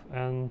 a of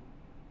n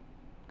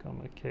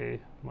comma k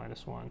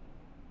minus 1.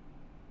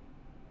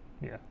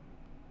 Yeah.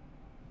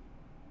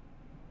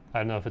 I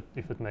don't know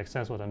if it makes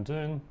sense what I'm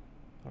doing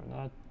or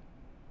not.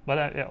 But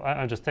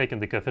I'm just taking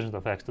the coefficient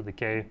of x to the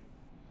k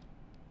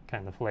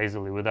kind of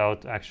lazily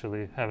without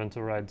actually having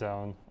to write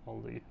down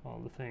all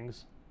the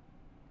things.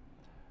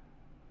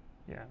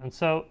 Yeah, and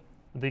so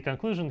the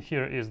conclusion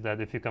here is that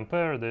if you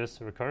compare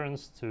this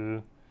recurrence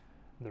to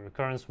the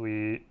recurrence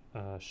we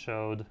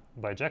showed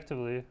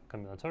bijectively,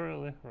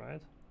 combinatorially,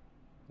 right?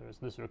 There's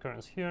this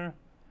recurrence here.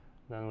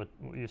 Then what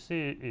you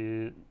see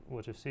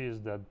is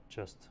that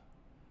just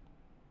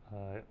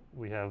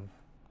we have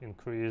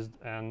increased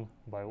n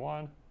by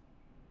 1,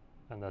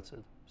 and that's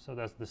it. So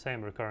that's the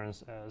same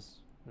recurrence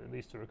as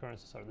these two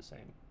recurrences are the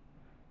same.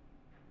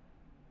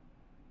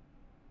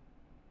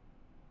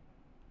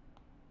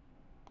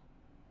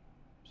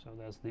 So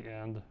that's the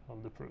end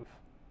of the proof,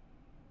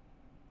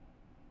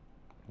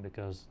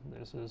 because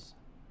this is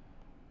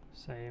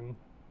same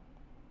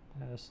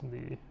as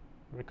the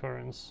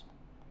recurrence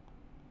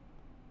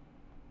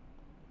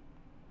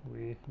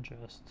we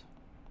just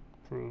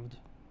proved.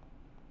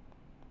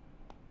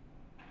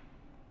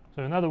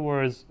 So in other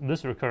words,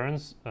 this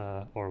recurrence,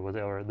 or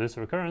whatever this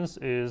recurrence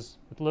is,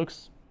 it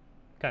looks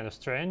kind of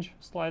strange,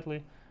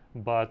 slightly,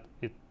 but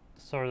it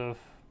sort of,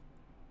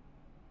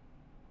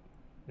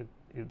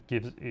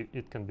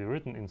 it can be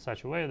written in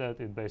such a way that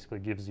it basically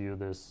gives you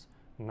this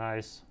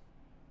nice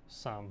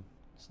sum,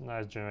 this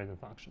nice generating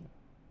function.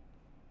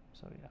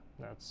 So yeah,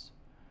 that's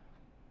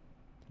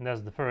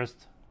the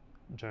first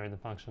generating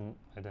function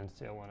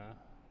identity I want to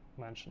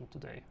mention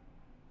today.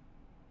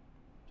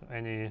 So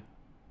any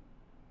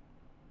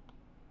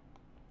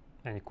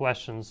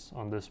questions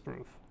on this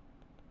proof?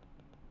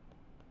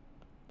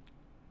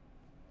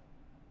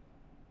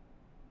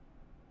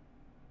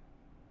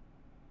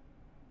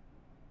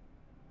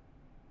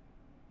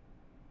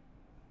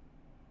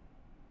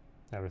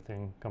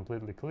 Everything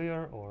completely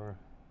clear, or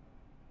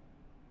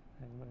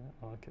anybody?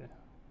 Okay.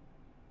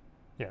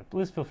 Yeah,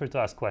 please feel free to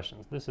ask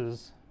questions. This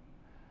is,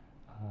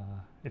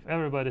 if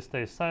everybody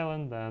stays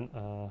silent, then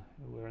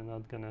we're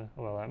not gonna,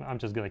 well, I'm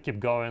just gonna keep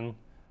going,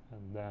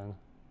 and then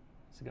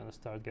it's gonna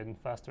start getting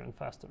faster and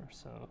faster.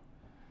 So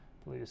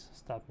please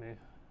stop me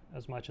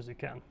as much as you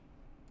can.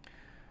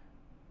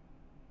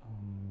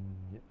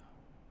 Yeah.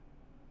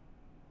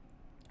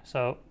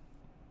 So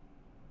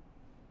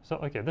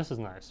okay, this is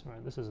nice,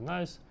 right? This is a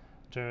nice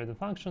generating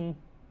function,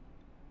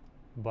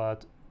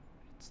 but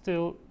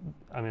still,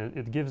 I mean,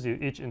 it gives you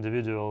each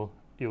individual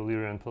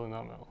Eulerian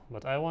polynomial,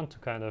 but I want to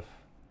kind of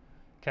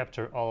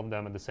capture all of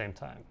them at the same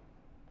time.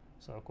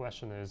 So the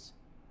question is,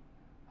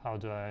 how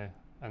do I,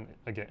 and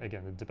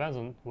again, it depends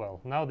on,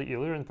 well, now the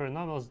Eulerian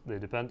polynomials, they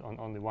depend on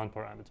only one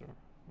parameter,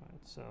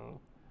 right? So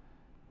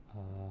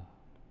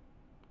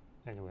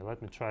anyway,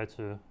 let me try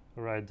to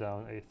write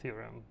down a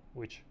theorem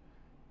which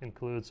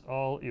includes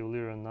all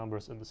Eulerian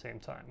numbers at the same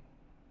time.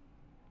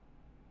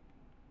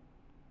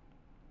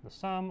 The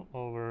sum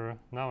over,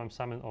 now I'm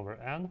summing over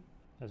n,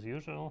 as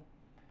usual.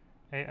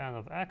 A(n)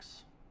 of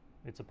x,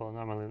 it's a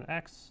polynomial in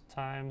x,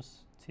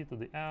 times t to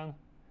the n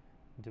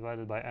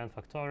divided by n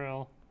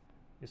factorial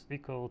is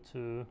equal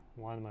to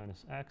 1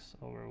 minus x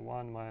over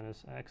 1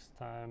 minus x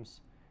times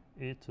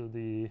e to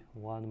the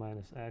 1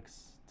 minus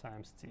x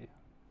times t.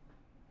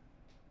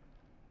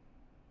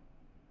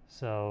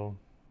 So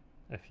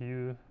a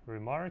few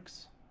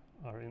remarks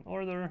are in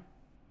order.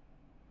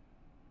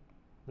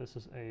 This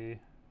is a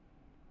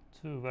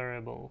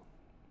two-variable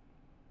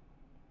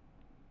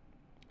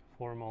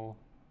formal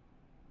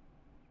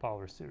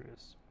power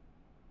series.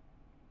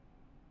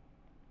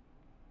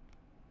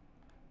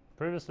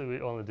 Previously we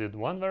only did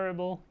one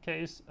variable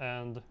case,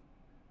 and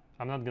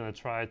I'm not going to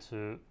try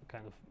to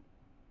kind of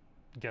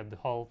get the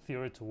whole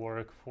theory to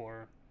work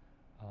for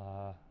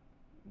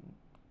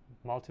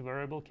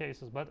multivariable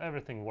cases, but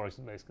everything works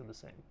basically the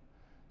same.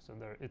 So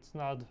it's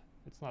not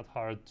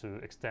hard to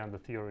extend the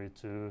theory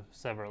to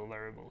several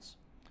variables.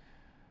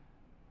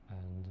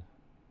 And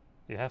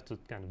you have to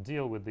kind of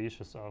deal with the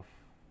issues of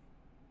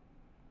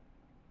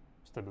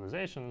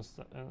stabilization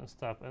and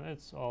stuff, and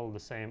it's all the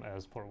same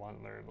as for one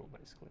variable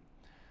basically.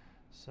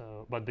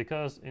 So, but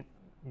because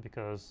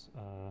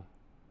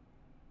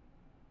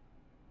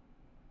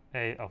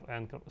a of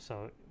n,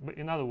 so but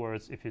in other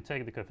words, if you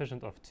take the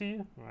coefficient of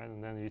t, right,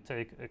 and then you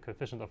take a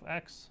coefficient of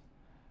x,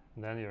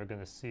 then you're going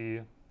to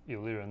see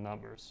Eulerian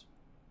numbers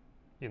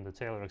in the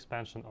Taylor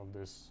expansion of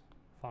this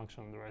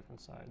function on the right hand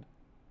side.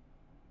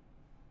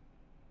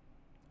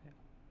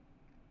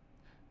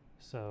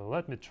 So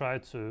let me try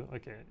to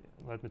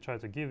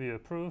give you a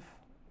proof,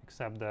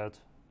 except that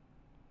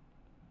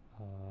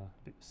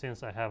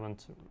since I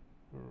haven't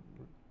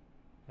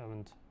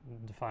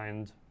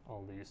defined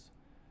all these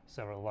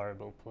several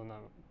variable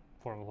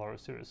formal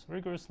Laurent series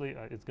rigorously,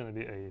 it's going to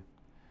be a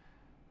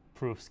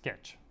proof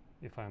sketch,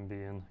 if I'm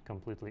being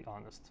completely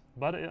honest.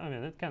 But I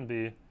mean, it can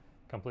be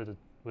completed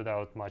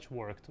without much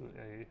work to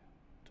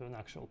an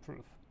actual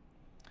proof.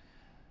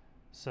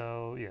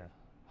 So yeah,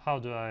 how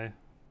do I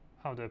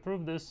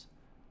prove this?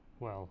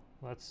 Well,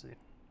 let's see.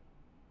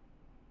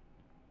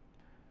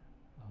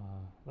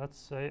 Let's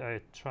say I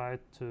try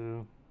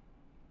to.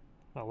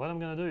 Well, what I'm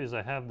going to do is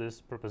I have this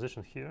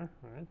proposition here,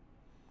 right?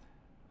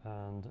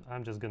 And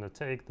I'm just going to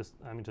take this.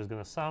 I'm just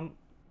going to sum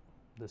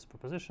this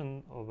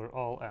proposition over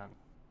all n.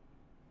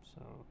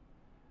 So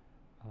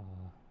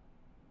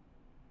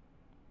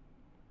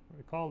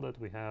recall that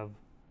we have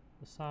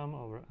the sum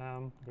over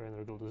m greater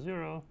or equal to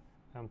 0,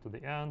 m to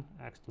the n,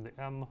 x to the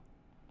m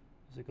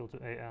is equal to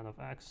a n of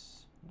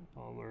x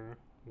over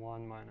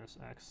 1 minus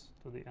x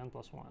to the n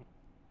plus 1.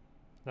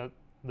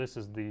 This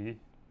is the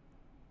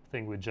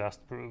thing we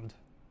just proved.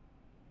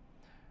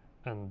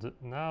 And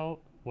now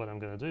what I'm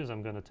going to do is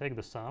I'm going to take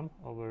the sum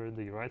over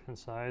the right-hand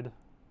side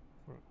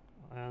for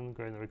n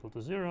greater or equal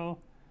to 0,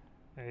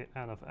 a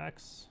n of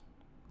x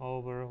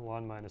over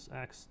 1 minus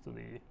x to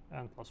the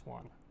n plus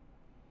 1.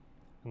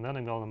 And then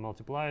I'm going to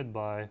multiply it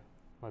by,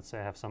 let's say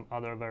I have some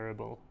other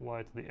variable,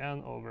 y to the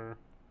n over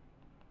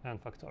n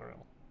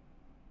factorial.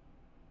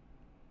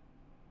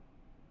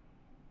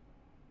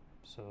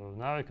 So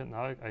now I can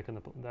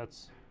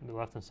that's the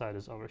left-hand side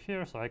is over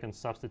here, so I can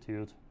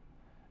substitute,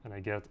 and I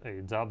get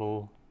a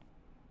doubly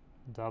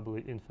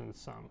infinite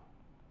sum.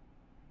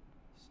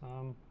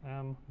 Sum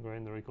m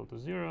greater or equal to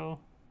 0.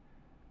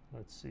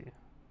 Let's see.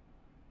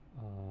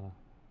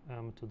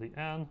 M to the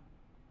n,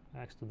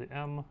 x to the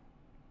m,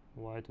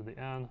 y to the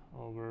n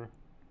over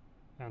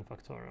n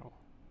factorial.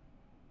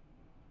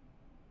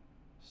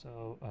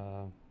 So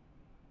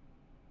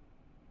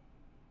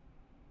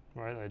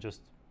right,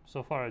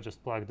 so far I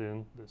just plugged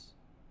in this.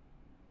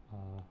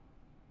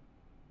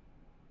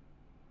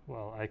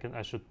 Well, I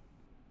should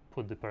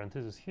put the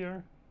parentheses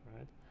here,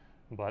 right?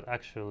 But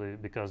actually,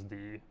 because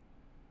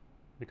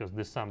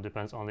this sum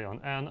depends only on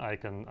n, I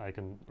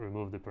can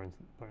remove the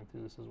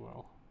parentheses as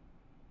well.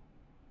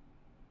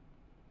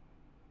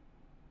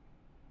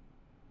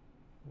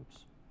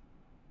 Oops.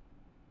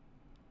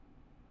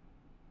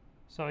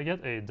 So I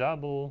get a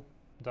doubly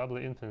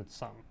infinite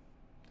sum,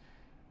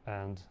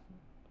 and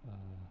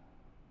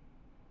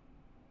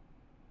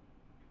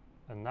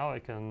now I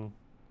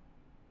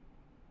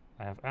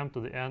have m to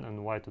the n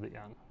and y to the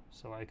n.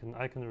 So I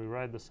can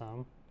rewrite the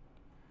sum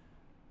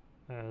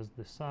as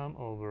the sum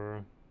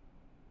over.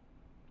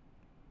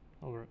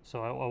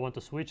 So I want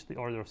to switch the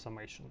order of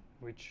summation,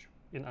 which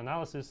in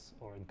analysis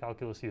or in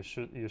calculus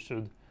you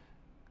should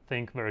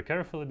think very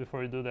carefully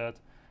before you do that.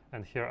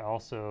 And here I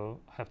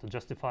also have to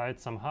justify it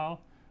somehow,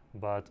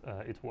 but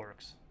it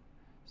works.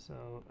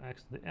 So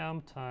x to the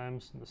m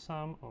times the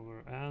sum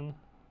over n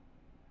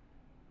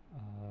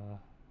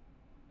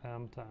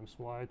m times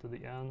y to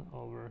the n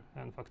over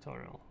n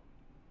factorial.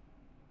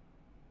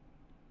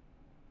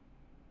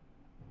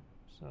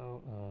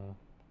 So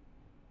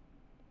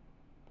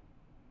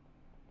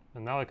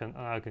and now I can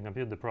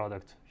compute the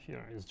product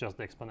here. It's just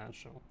the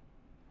exponential.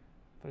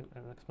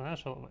 An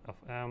exponential of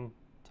m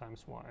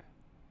times y.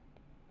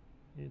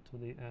 E to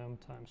the m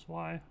times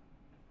y,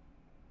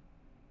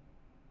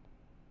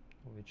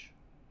 which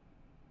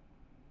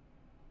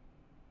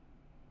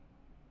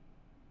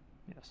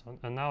yes,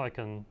 and now I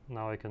can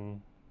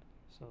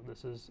so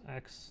this is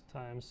x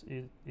times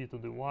e to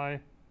the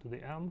y to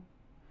the m.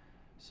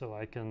 So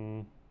I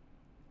can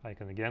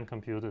again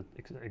compute it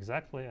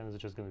exactly, and it's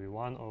just going to be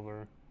 1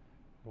 over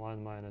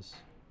 1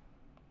 minus.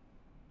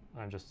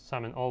 I'm just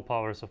summing all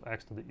powers of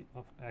x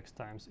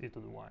times e to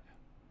the y.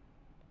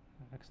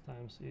 X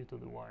times e to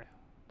the y.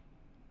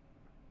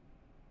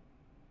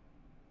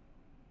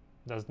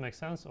 Does it make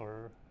sense,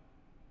 or?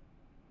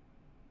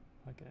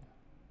 Okay.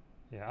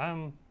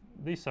 Yeah,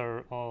 these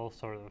are all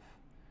sort of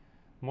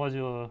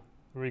modular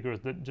rigorous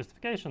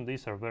justification.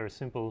 These are very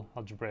simple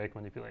algebraic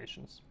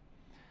manipulations.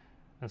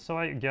 And so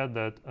I get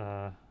that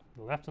the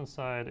left-hand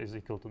side is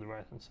equal to the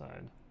right-hand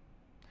side.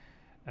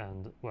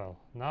 And well,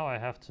 now I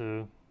have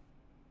to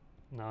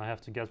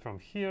get from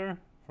here,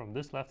 from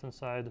this left-hand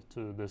side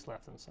to this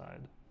left-hand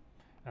side.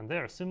 And they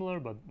are similar,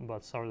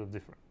 but sort of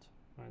different.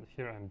 Right?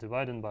 Here I'm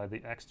dividing by the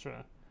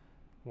extra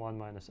 1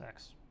 minus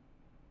x.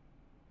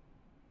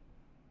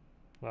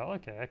 Well,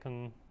 okay,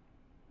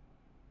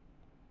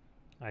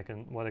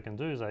 what I can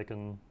do is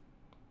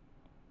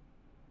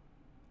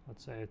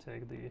let's say I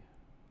take the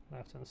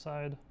left-hand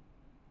side.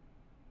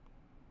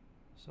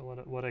 So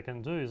what I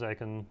can do is I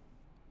can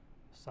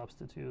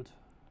substitute.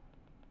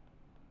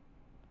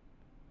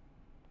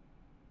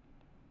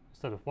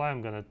 Instead of y,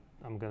 I'm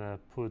gonna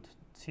put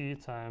t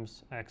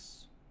times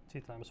x, t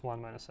times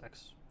 1 minus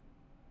x.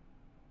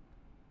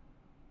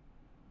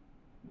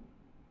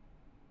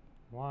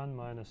 1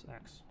 minus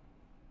x.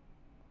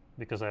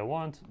 because I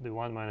want the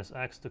 1 minus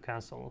x to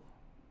cancel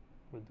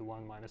with the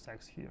 1 minus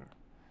x here.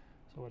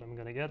 So what I'm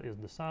going to get is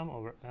the sum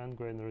over n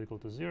greater than or equal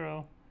to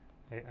 0,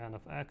 a n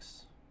of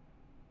x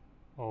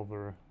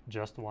over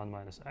just 1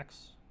 minus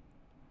x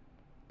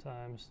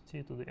times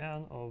t to the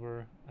n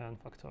over n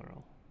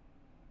factorial.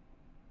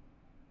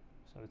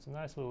 So it's a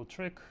nice little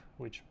trick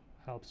which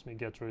helps me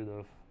get rid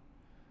of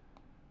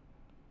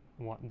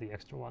the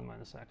extra 1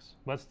 minus x.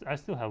 But I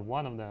still have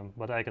one of them,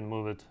 but I can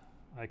move it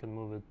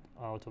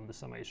out of the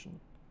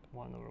summation.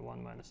 1 over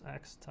 1 minus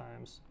x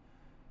times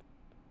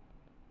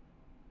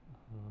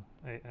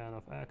a n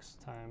of x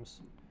times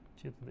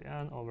t to the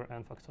n over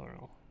n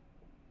factorial.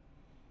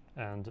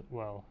 And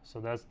well, so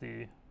that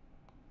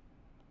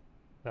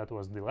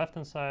was the left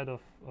hand side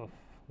of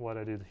what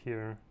I did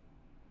here,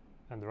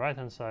 and the right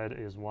hand side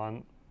is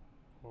 1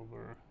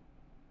 over,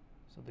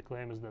 so the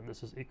claim is that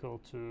this is equal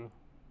to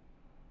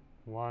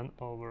 1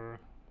 over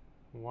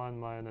 1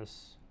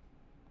 minus,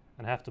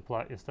 and I have to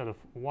plug, instead of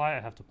y, I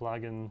have to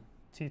plug in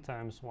t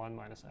times 1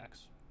 minus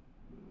x.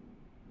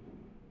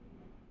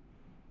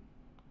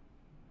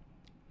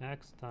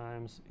 X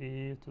times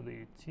e to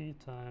the t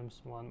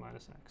times 1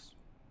 minus x.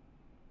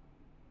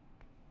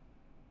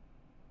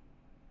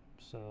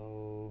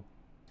 So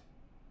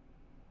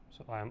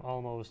I'm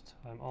almost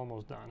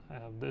done. I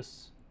have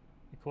this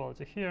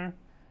equality here,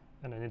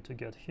 and I need to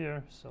get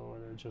here. So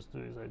what I just do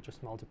is I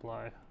just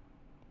multiply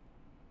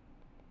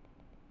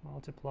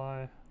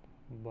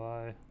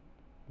by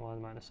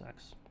 1 minus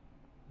x,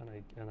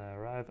 and I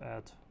arrive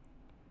at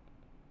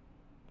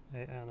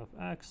a n of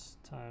x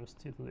times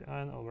t to the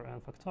n over n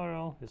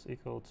factorial is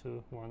equal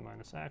to 1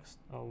 minus x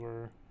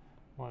over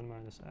 1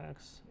 minus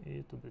x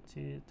e to the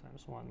t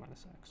times 1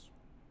 minus x.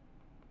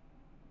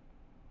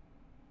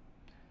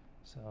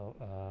 So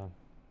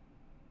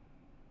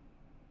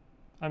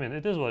I mean,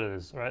 it is what it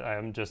is, right? I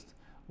am just,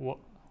 what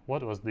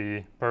was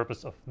the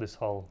purpose of this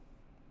whole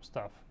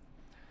stuff?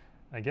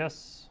 I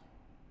guess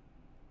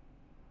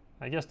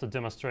to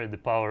demonstrate the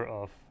power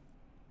of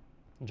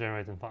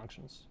generating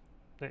functions,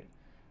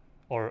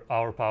 or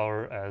our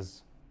power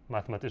as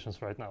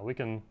mathematicians right now. We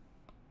can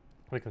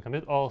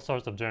commit all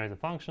sorts of generated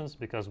functions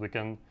because we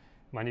can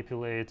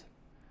manipulate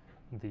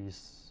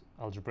these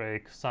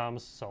algebraic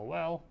sums so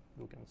well.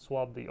 We can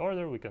swap the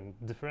order, we can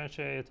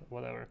differentiate,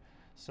 whatever.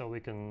 So we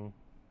can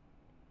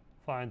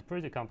find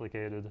pretty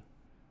complicated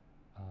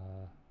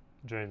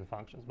generated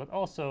functions. But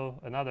also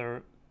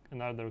another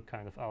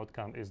kind of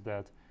outcome is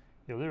that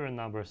Eulerian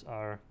numbers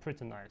are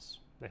pretty nice.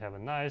 They have a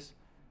nice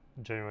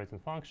generating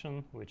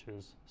function, which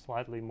is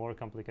slightly more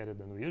complicated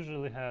than we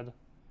usually had,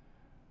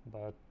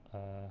 but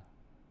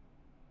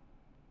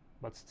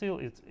still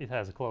it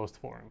has a closed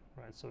form,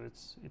 right? So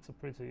it's a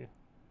pretty,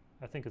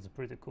 I think it's a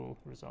pretty cool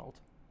result.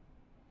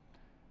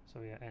 So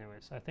yeah,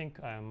 anyways, I think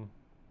I'm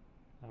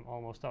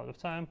almost out of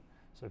time.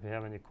 So if you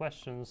have any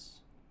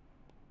questions,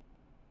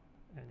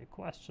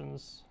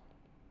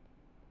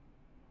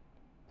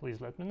 please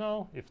let me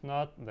know. If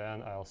not,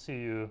 then I'll see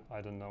you,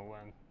 I don't know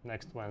when,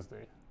 next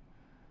Wednesday,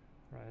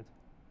 right?